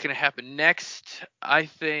I think is going to happen next? I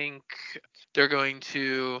think they're going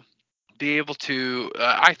to be able to.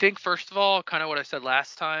 I think first of all, kind of what I said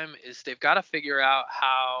last time is they've got to figure out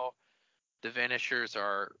how the Vanishers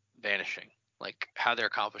are vanishing, like how they're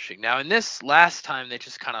accomplishing. Now, in this last time, they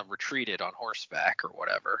just kind of retreated on horseback or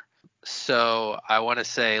whatever. So I want to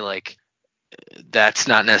say like that's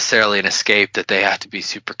not necessarily an escape that they have to be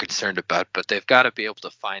super concerned about, but they've got to be able to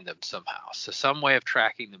find them somehow. So some way of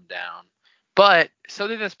tracking them down. But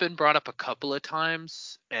something that's been brought up a couple of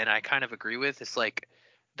times, and I kind of agree with, is like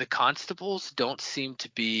the constables don't seem to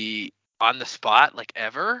be on the spot like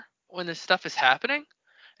ever when this stuff is happening.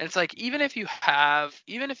 And it's like even if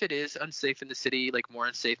it is unsafe in the city, like more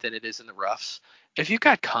unsafe than it is in the roughs, if you've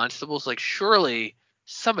got constables, like surely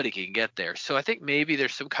somebody can get there. So I think maybe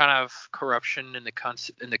there's some kind of corruption in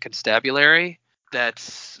the constabulary.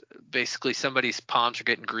 That's basically somebody's palms are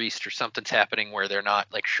getting greased or something's happening where they're not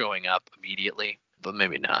like showing up immediately, but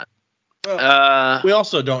maybe not. Well, we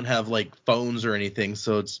also don't have like phones or anything,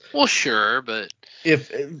 so it's well, sure, but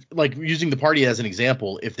if like using the party as an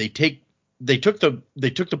example, if they took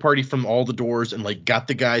the party from all the doors and like got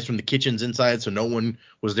the guys from the kitchens inside, so no one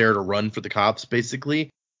was there to run for the cops, basically.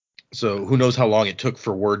 So who knows how long it took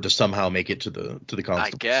for word to somehow make it to the constables.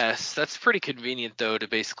 I guess that's pretty convenient though to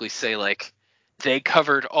basically say like they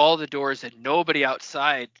covered all the doors and nobody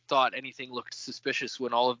outside thought anything looked suspicious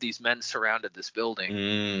when all of these men surrounded this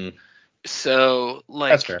building. So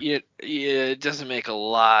like it doesn't make a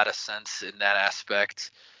lot of sense in that aspect.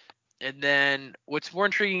 And then what's more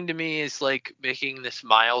intriguing to me is like making this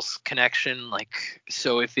Miles connection. Like,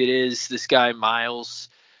 so if it is this guy Miles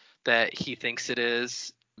that he thinks it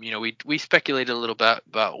is, you know, we speculated a little bit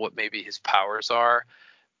about what maybe his powers are,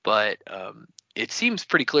 but it seems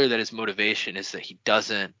pretty clear that his motivation is that he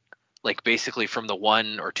doesn't like basically from the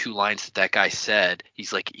one or two lines that guy said,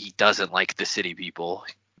 he's like he doesn't like the city people.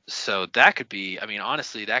 So that could be, I mean,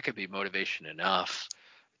 honestly, that could be motivation enough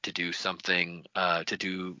to do something, to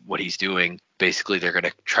do what he's doing. Basically, they're going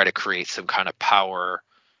to try to create some kind of power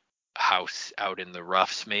house out in the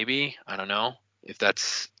roughs. Maybe, I don't know if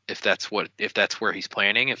that's where he's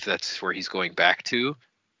planning, if that's where he's going back to.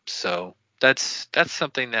 So that's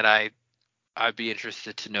something that I'd be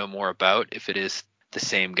interested to know more about if it is the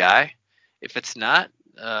same guy. If it's not,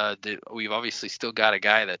 we've obviously still got a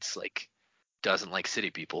guy that's like doesn't like city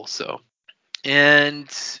people. So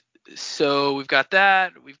we've got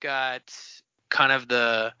that. We've got kind of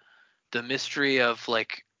the mystery of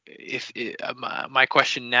like if my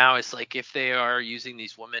question now is like if they are using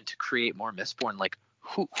these women to create more Mistborn, like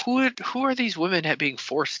who are these women being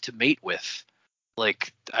forced to mate with?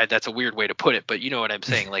 Like that's a weird way to put it, but you know what I'm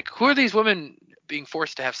saying. Like who are these women being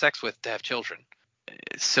forced to have sex with to have children?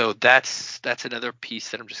 So that's another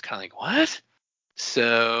piece that I'm just kind of like what?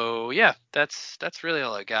 So yeah, that's really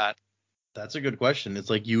all I got. That's a good question. It's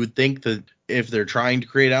like you would think that if they're trying to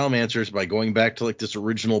create Allomancers by going back to like this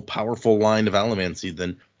original powerful line of Allomancy,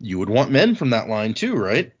 then you would want men from that line too,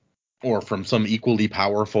 right? Or from some equally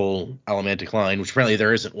powerful Allomantic line, which apparently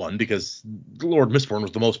there isn't one because Lord Mistborn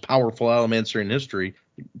was the most powerful Allomancer in history,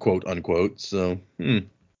 quote unquote. So,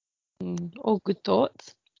 All good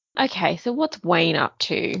thoughts. Okay, so what's Wayne up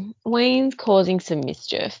to? Wayne's causing some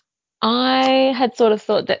mischief. I had sort of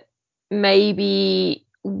thought that maybe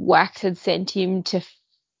Wax had sent him to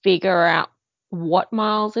figure out what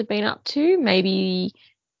Miles had been up to, maybe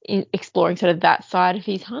exploring sort of that side of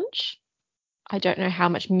his hunch. I don't know how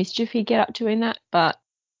much mischief he'd get up to in that, but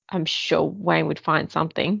I'm sure Wayne would find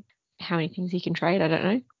something. How many things he can trade, I don't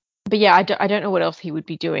know. But yeah, I don't know what else he would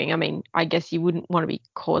be doing. I mean, I guess you wouldn't want to be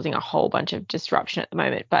causing a whole bunch of disruption at the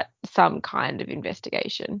moment, but some kind of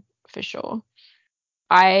investigation for sure.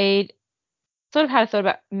 I'd sort of had a thought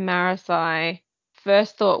about Marasi.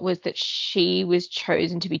 First thought was that she was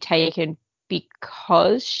chosen to be taken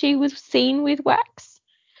because she was seen with Wax.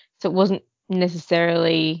 So it wasn't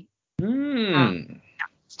necessarily Steris.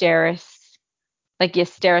 Like,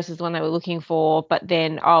 yes, Steris is the one they were looking for, but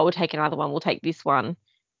then, we'll take another one. We'll take this one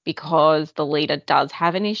because the leader does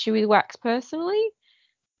have an issue with Wax personally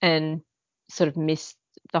and sort of missed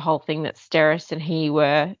the whole thing that Steris and he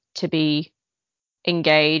were to be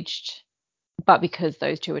engaged, but because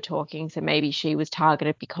those two were talking, so maybe she was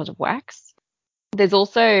targeted because of Wax. There's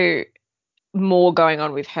also more going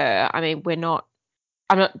on with her. I mean,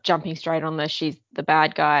 I'm not jumping straight on she's the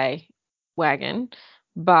bad guy wagon,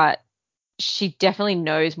 but she definitely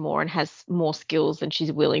knows more and has more skills than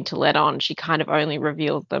she's willing to let on. She kind of only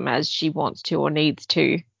reveals them as she wants to or needs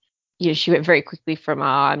to. You know, she went very quickly from,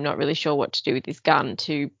 I'm not really sure what to do with this gun,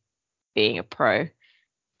 to being a pro.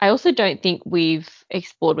 I also don't think we've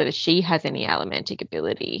explored whether she has any allomantic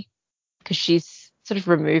ability, because she's sort of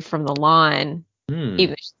removed from the line. Even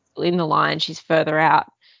though she's still in the line, she's further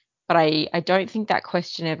out. But I don't think that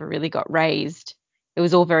question ever really got raised. It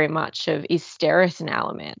was all very much of, is Steris an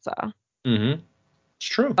allomancer? Mm-hmm. It's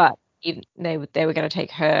true. But even they were going to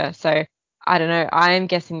take her. So I don't know. I am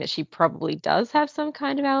guessing that she probably does have some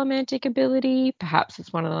kind of allomantic ability. Perhaps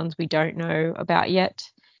it's one of the ones we don't know about yet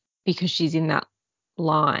because she's in that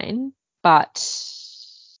line. But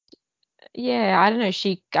yeah, I don't know.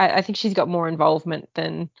 I think she's got more involvement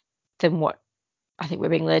than what I think we're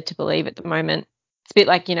being led to believe at the moment. It's a bit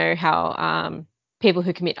like, you know, how people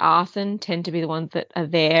who commit arson tend to be the ones that are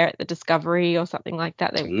there at the discovery or something like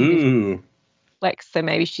that. Ooh. So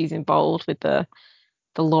maybe she's involved with the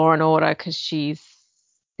law and order because she's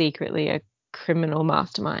secretly a criminal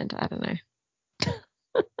mastermind. I don't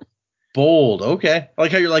know. Bold. Okay. I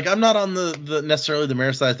like how you're like, I'm not on the necessarily the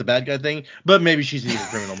Marasi the bad guy thing, but maybe she's an evil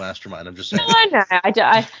criminal mastermind. I'm just saying. No,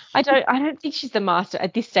 I don't think she's the master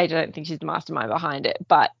at this stage. I don't think she's the mastermind behind it,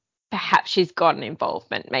 but perhaps she's got an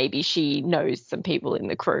involvement. Maybe she knows some people in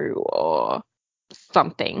the crew or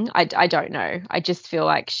something. I don't know. I just feel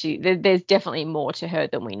like there's definitely more to her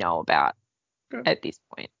than we know about at this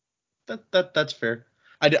point. That's fair.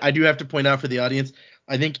 I do have to point out for the audience,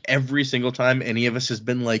 I think every single time any of us has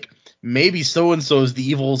been like, maybe so-and-so is the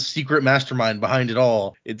evil secret mastermind behind it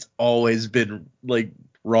all, it's always been like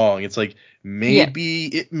wrong. It's like,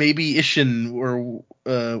 maybe Ishin or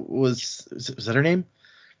was that her name?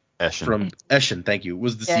 Eshin. From Eshin, thank you,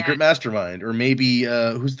 was the secret mastermind. Or maybe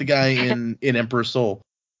who's the guy in Emperor's Soul?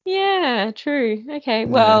 Yeah, true. Okay,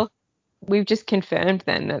 well, we've just confirmed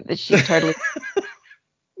then that she's totally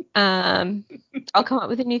I'll come up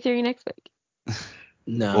with a new theory next week.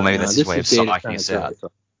 No, Well, maybe that's his way of Data psyching us out.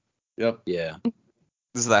 Yep. Yeah.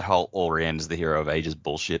 This is that whole Orient is the hero of ages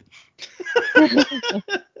bullshit.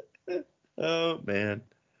 Oh man.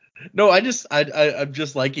 No, I'm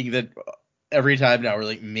just liking that every time now we're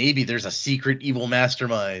like, maybe there's a secret evil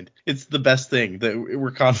mastermind. It's the best thing that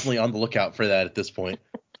we're constantly on the lookout for that at this point.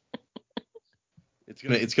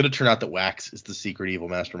 It's gonna turn out that Wax is the secret evil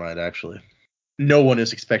mastermind, actually. No one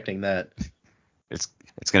is expecting that. It's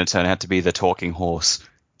going to turn out to be the talking horse.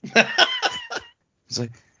 It's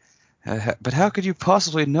like, but how could you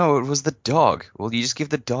possibly know it was the dog? Well, you just give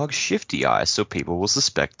the dog shifty eyes so people will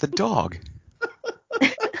suspect the dog.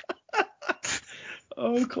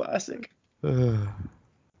 Oh, classic.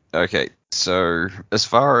 Okay, so as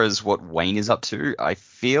far as what Wayne is up to, I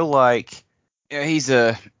feel like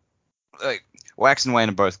Wax and Wayne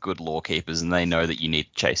are both good law keepers, and they know that you need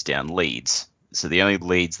to chase down leads. So the only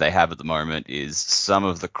leads they have at the moment is some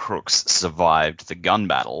of the crooks survived the gun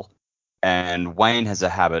battle, and Wayne has a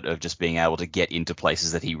habit of just being able to get into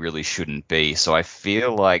places that he really shouldn't be. So I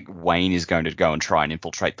feel like Wayne is going to go and try and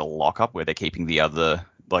infiltrate the lockup where they're keeping the other,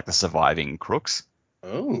 like the surviving crooks.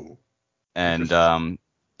 Oh. And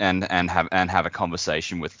have a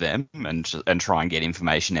conversation with them and try and get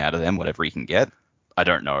information out of them, whatever he can get. I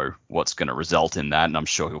don't know what's going to result in that, and I'm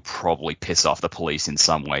sure he'll probably piss off the police in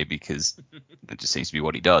some way because it just seems to be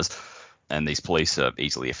what he does, and these police are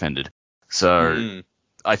easily offended. So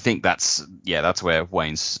I think that's where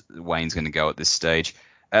Wayne's going to go at this stage.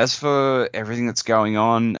 As for everything that's going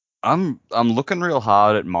on, I'm looking real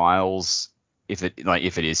hard at Miles. If it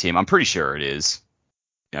is him, I'm pretty sure it is.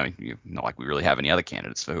 You know, not like we really have any other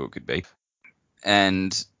candidates for who it could be.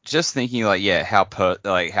 And just thinking, how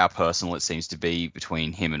personal it seems to be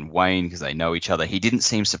between him and Wayne because they know each other. He didn't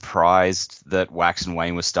seem surprised that Wax and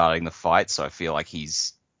Wayne were starting the fight, so I feel like he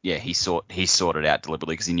sorted out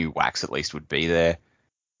deliberately because he knew Wax at least would be there.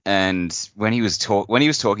 And when he was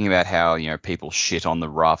talking about how, you know, people shit on the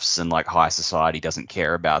roughs and like high society doesn't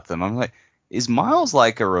care about them, I'm like, is Miles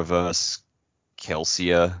like a reverse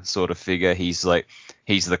Kelsier sort of figure. He's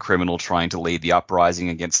the criminal trying to lead the uprising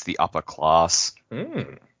against the upper class.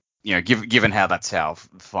 Mm. You know, given how that's how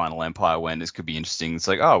Final Empire went, this could be interesting. It's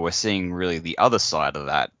like, oh, we're seeing really the other side of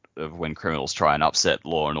that, of when criminals try and upset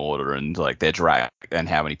law and order, and like they're dragged, and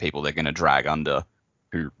how many people they're going to drag under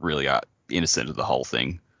who really are innocent of the whole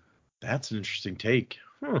thing. That's an interesting take.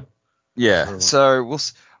 Huh. Yeah, so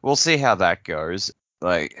we'll see how that goes.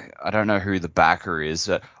 Like, I don't know who the backer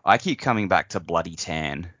is. I keep coming back to Bloody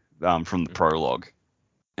Tan from the prologue,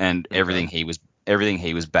 and everything he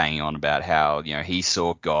was banging on about how, you know, he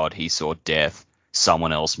saw God, he saw death,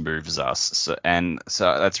 someone else moves us. So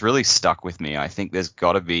that's really stuck with me. I think there's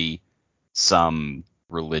got to be some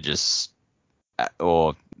religious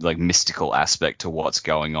or like mystical aspect to what's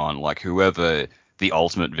going on. Like, whoever the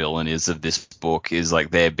ultimate villain is of this book is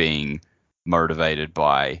like they're being motivated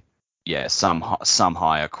by some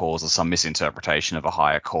higher cause or some misinterpretation of a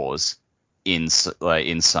higher cause in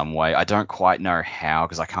some way. I don't quite know how,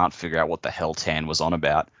 because I can't figure out what the hell Tan was on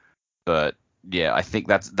about. But yeah, I think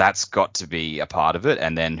that's got to be a part of it.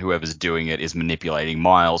 And then whoever's doing it is manipulating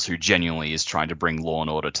Miles, who genuinely is trying to bring law and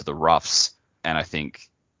order to the roughs. And I think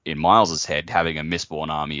in Miles's head, having a Mistborn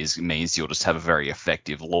army means you'll just have a very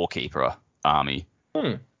effective lawkeeper army.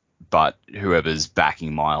 But whoever's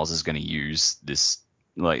backing Miles is going to use these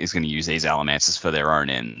Allomancers for their own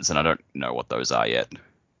ends, and I don't know what those are yet.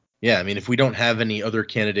 Yeah, I mean, if we don't have any other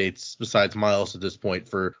candidates besides Miles at this point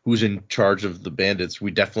for who's in charge of the bandits,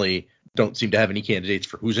 we definitely don't seem to have any candidates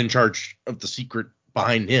for who's in charge of the secret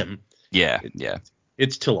behind him. Yeah.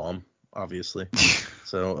 It's Tillam, obviously.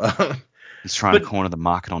 So he's trying to corner the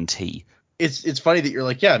market on tea. It's funny that you're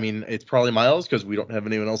like, yeah, I mean, it's probably Miles because we don't have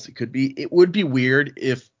anyone else it could be. It would be weird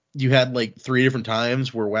if you had like 3 different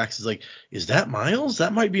times where Wax is like, is that Miles?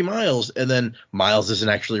 That might be Miles. And then Miles isn't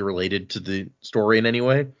actually related to the story in any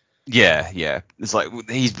way. Yeah. It's like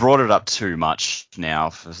he's brought it up too much now.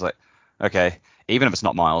 It's like, okay, even if it's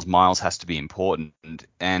not Miles, Miles has to be important.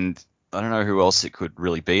 And I don't know who else it could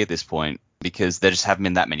really be at this point, because there just haven't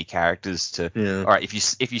been that many characters to. Yeah. All right, if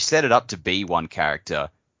you set it up to be one character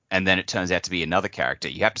and then it turns out to be another character,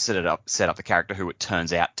 you have to set up the character who it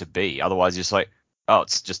turns out to be. Otherwise, you're just like, oh,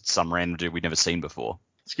 it's just some random dude we've never seen before.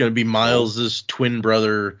 It's going to be Miles's twin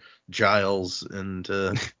brother, Giles, and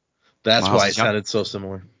that's why it sounded so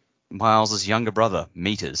similar. Miles's younger brother,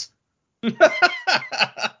 Meters.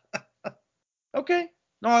 Okay.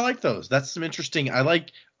 No, I like those. That's some interesting. I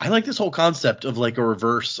like this whole concept of like a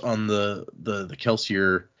reverse on the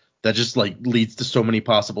Kelsier that just like leads to so many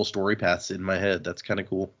possible story paths in my head. That's kind of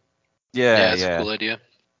cool. Yeah, it's a cool idea.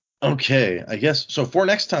 Okay, I guess so. For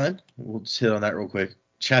next time, we'll just hit on that real quick.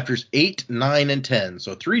 Chapters 8, 9, and 10.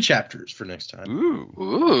 So 3 chapters for next time.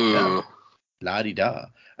 Ooh. Yeah. La-di-da.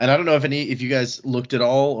 And I don't know if you guys looked at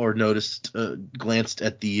all or noticed, glanced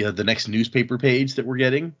at the next newspaper page that we're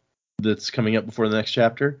getting that's coming up before the next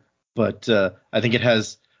chapter. But I think it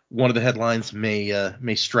has one of the headlines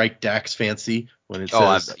may strike Dax fancy when it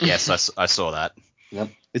says. Yes, I saw that. Yep.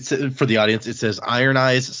 It's for the audience. It says Iron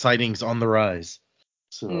Eyes sightings on the rise.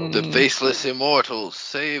 So the faceless immortals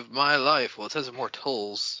saved my life. Well, it says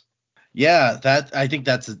immortals. Yeah, I think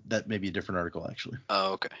that may be a different article actually.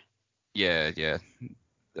 Oh, okay. Yeah.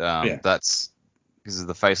 That's because of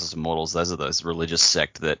the faceless immortals. Those are those religious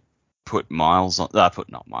sect that put Wax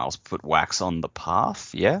on the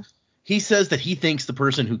path. Yeah. He says that he thinks the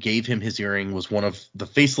person who gave him his earring was one of the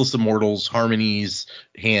faceless immortals, Harmony's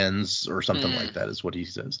hands, or something like that, is what he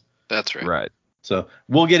says. That's right. Right. So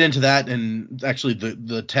we'll get into that, and actually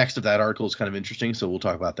the text of that article is kind of interesting, so we'll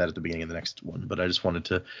talk about that at the beginning of the next one. But I just wanted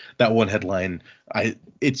to, that one headline,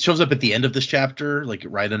 it shows up at the end of this chapter, like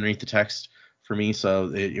right underneath the text for me,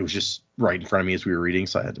 so it was just right in front of me as we were reading,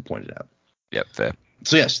 so I had to point it out. Yep, fair.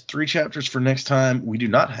 So yes, 3 chapters for next time. We do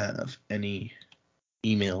not have any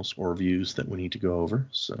emails or reviews that we need to go over,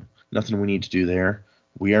 so nothing we need to do there.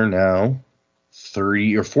 We are now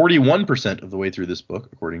 30 or 41% of the way through this book,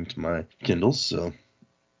 according to my Kindles. So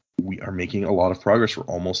we are making a lot of progress. We're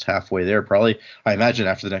almost halfway there. Probably, I imagine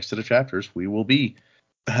after the next set of chapters, we will be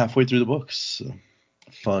halfway through the books. So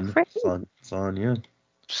fun. Yeah.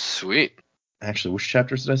 Sweet. Actually, which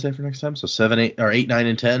chapters did I say for next time? So 7, 8, or 8, 9,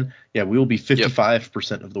 and 10. Yeah, we will be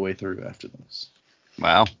 55% of the way through after those.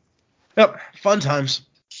 Wow. Yep. Fun times.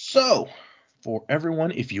 So for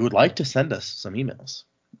everyone, if you would like to send us some emails,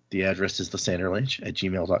 the address is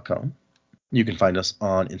thesanderlanche@gmail.com. You can find us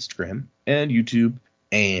on Instagram and YouTube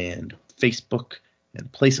and Facebook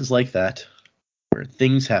and places like that where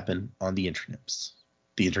things happen on the internets.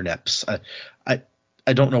 The internets. I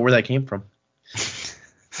don't know where that came from.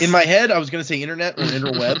 In my head, I was going to say internet or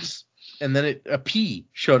interwebs, and then a P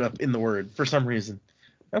showed up in the word for some reason.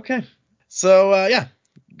 Okay. So, yeah.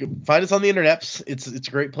 Find us on the internet. It's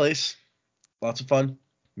a great place. Lots of fun.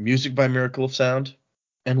 Music by Miracle of Sound.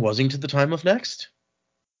 And wasing to the time of next.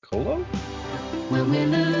 Colo? When we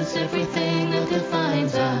lose everything that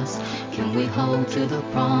defines us, can we hold to the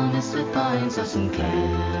promise that binds us and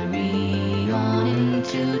carry on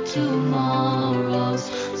into tomorrow's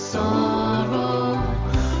sorrow?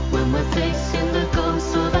 When we're facing the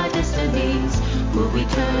ghosts of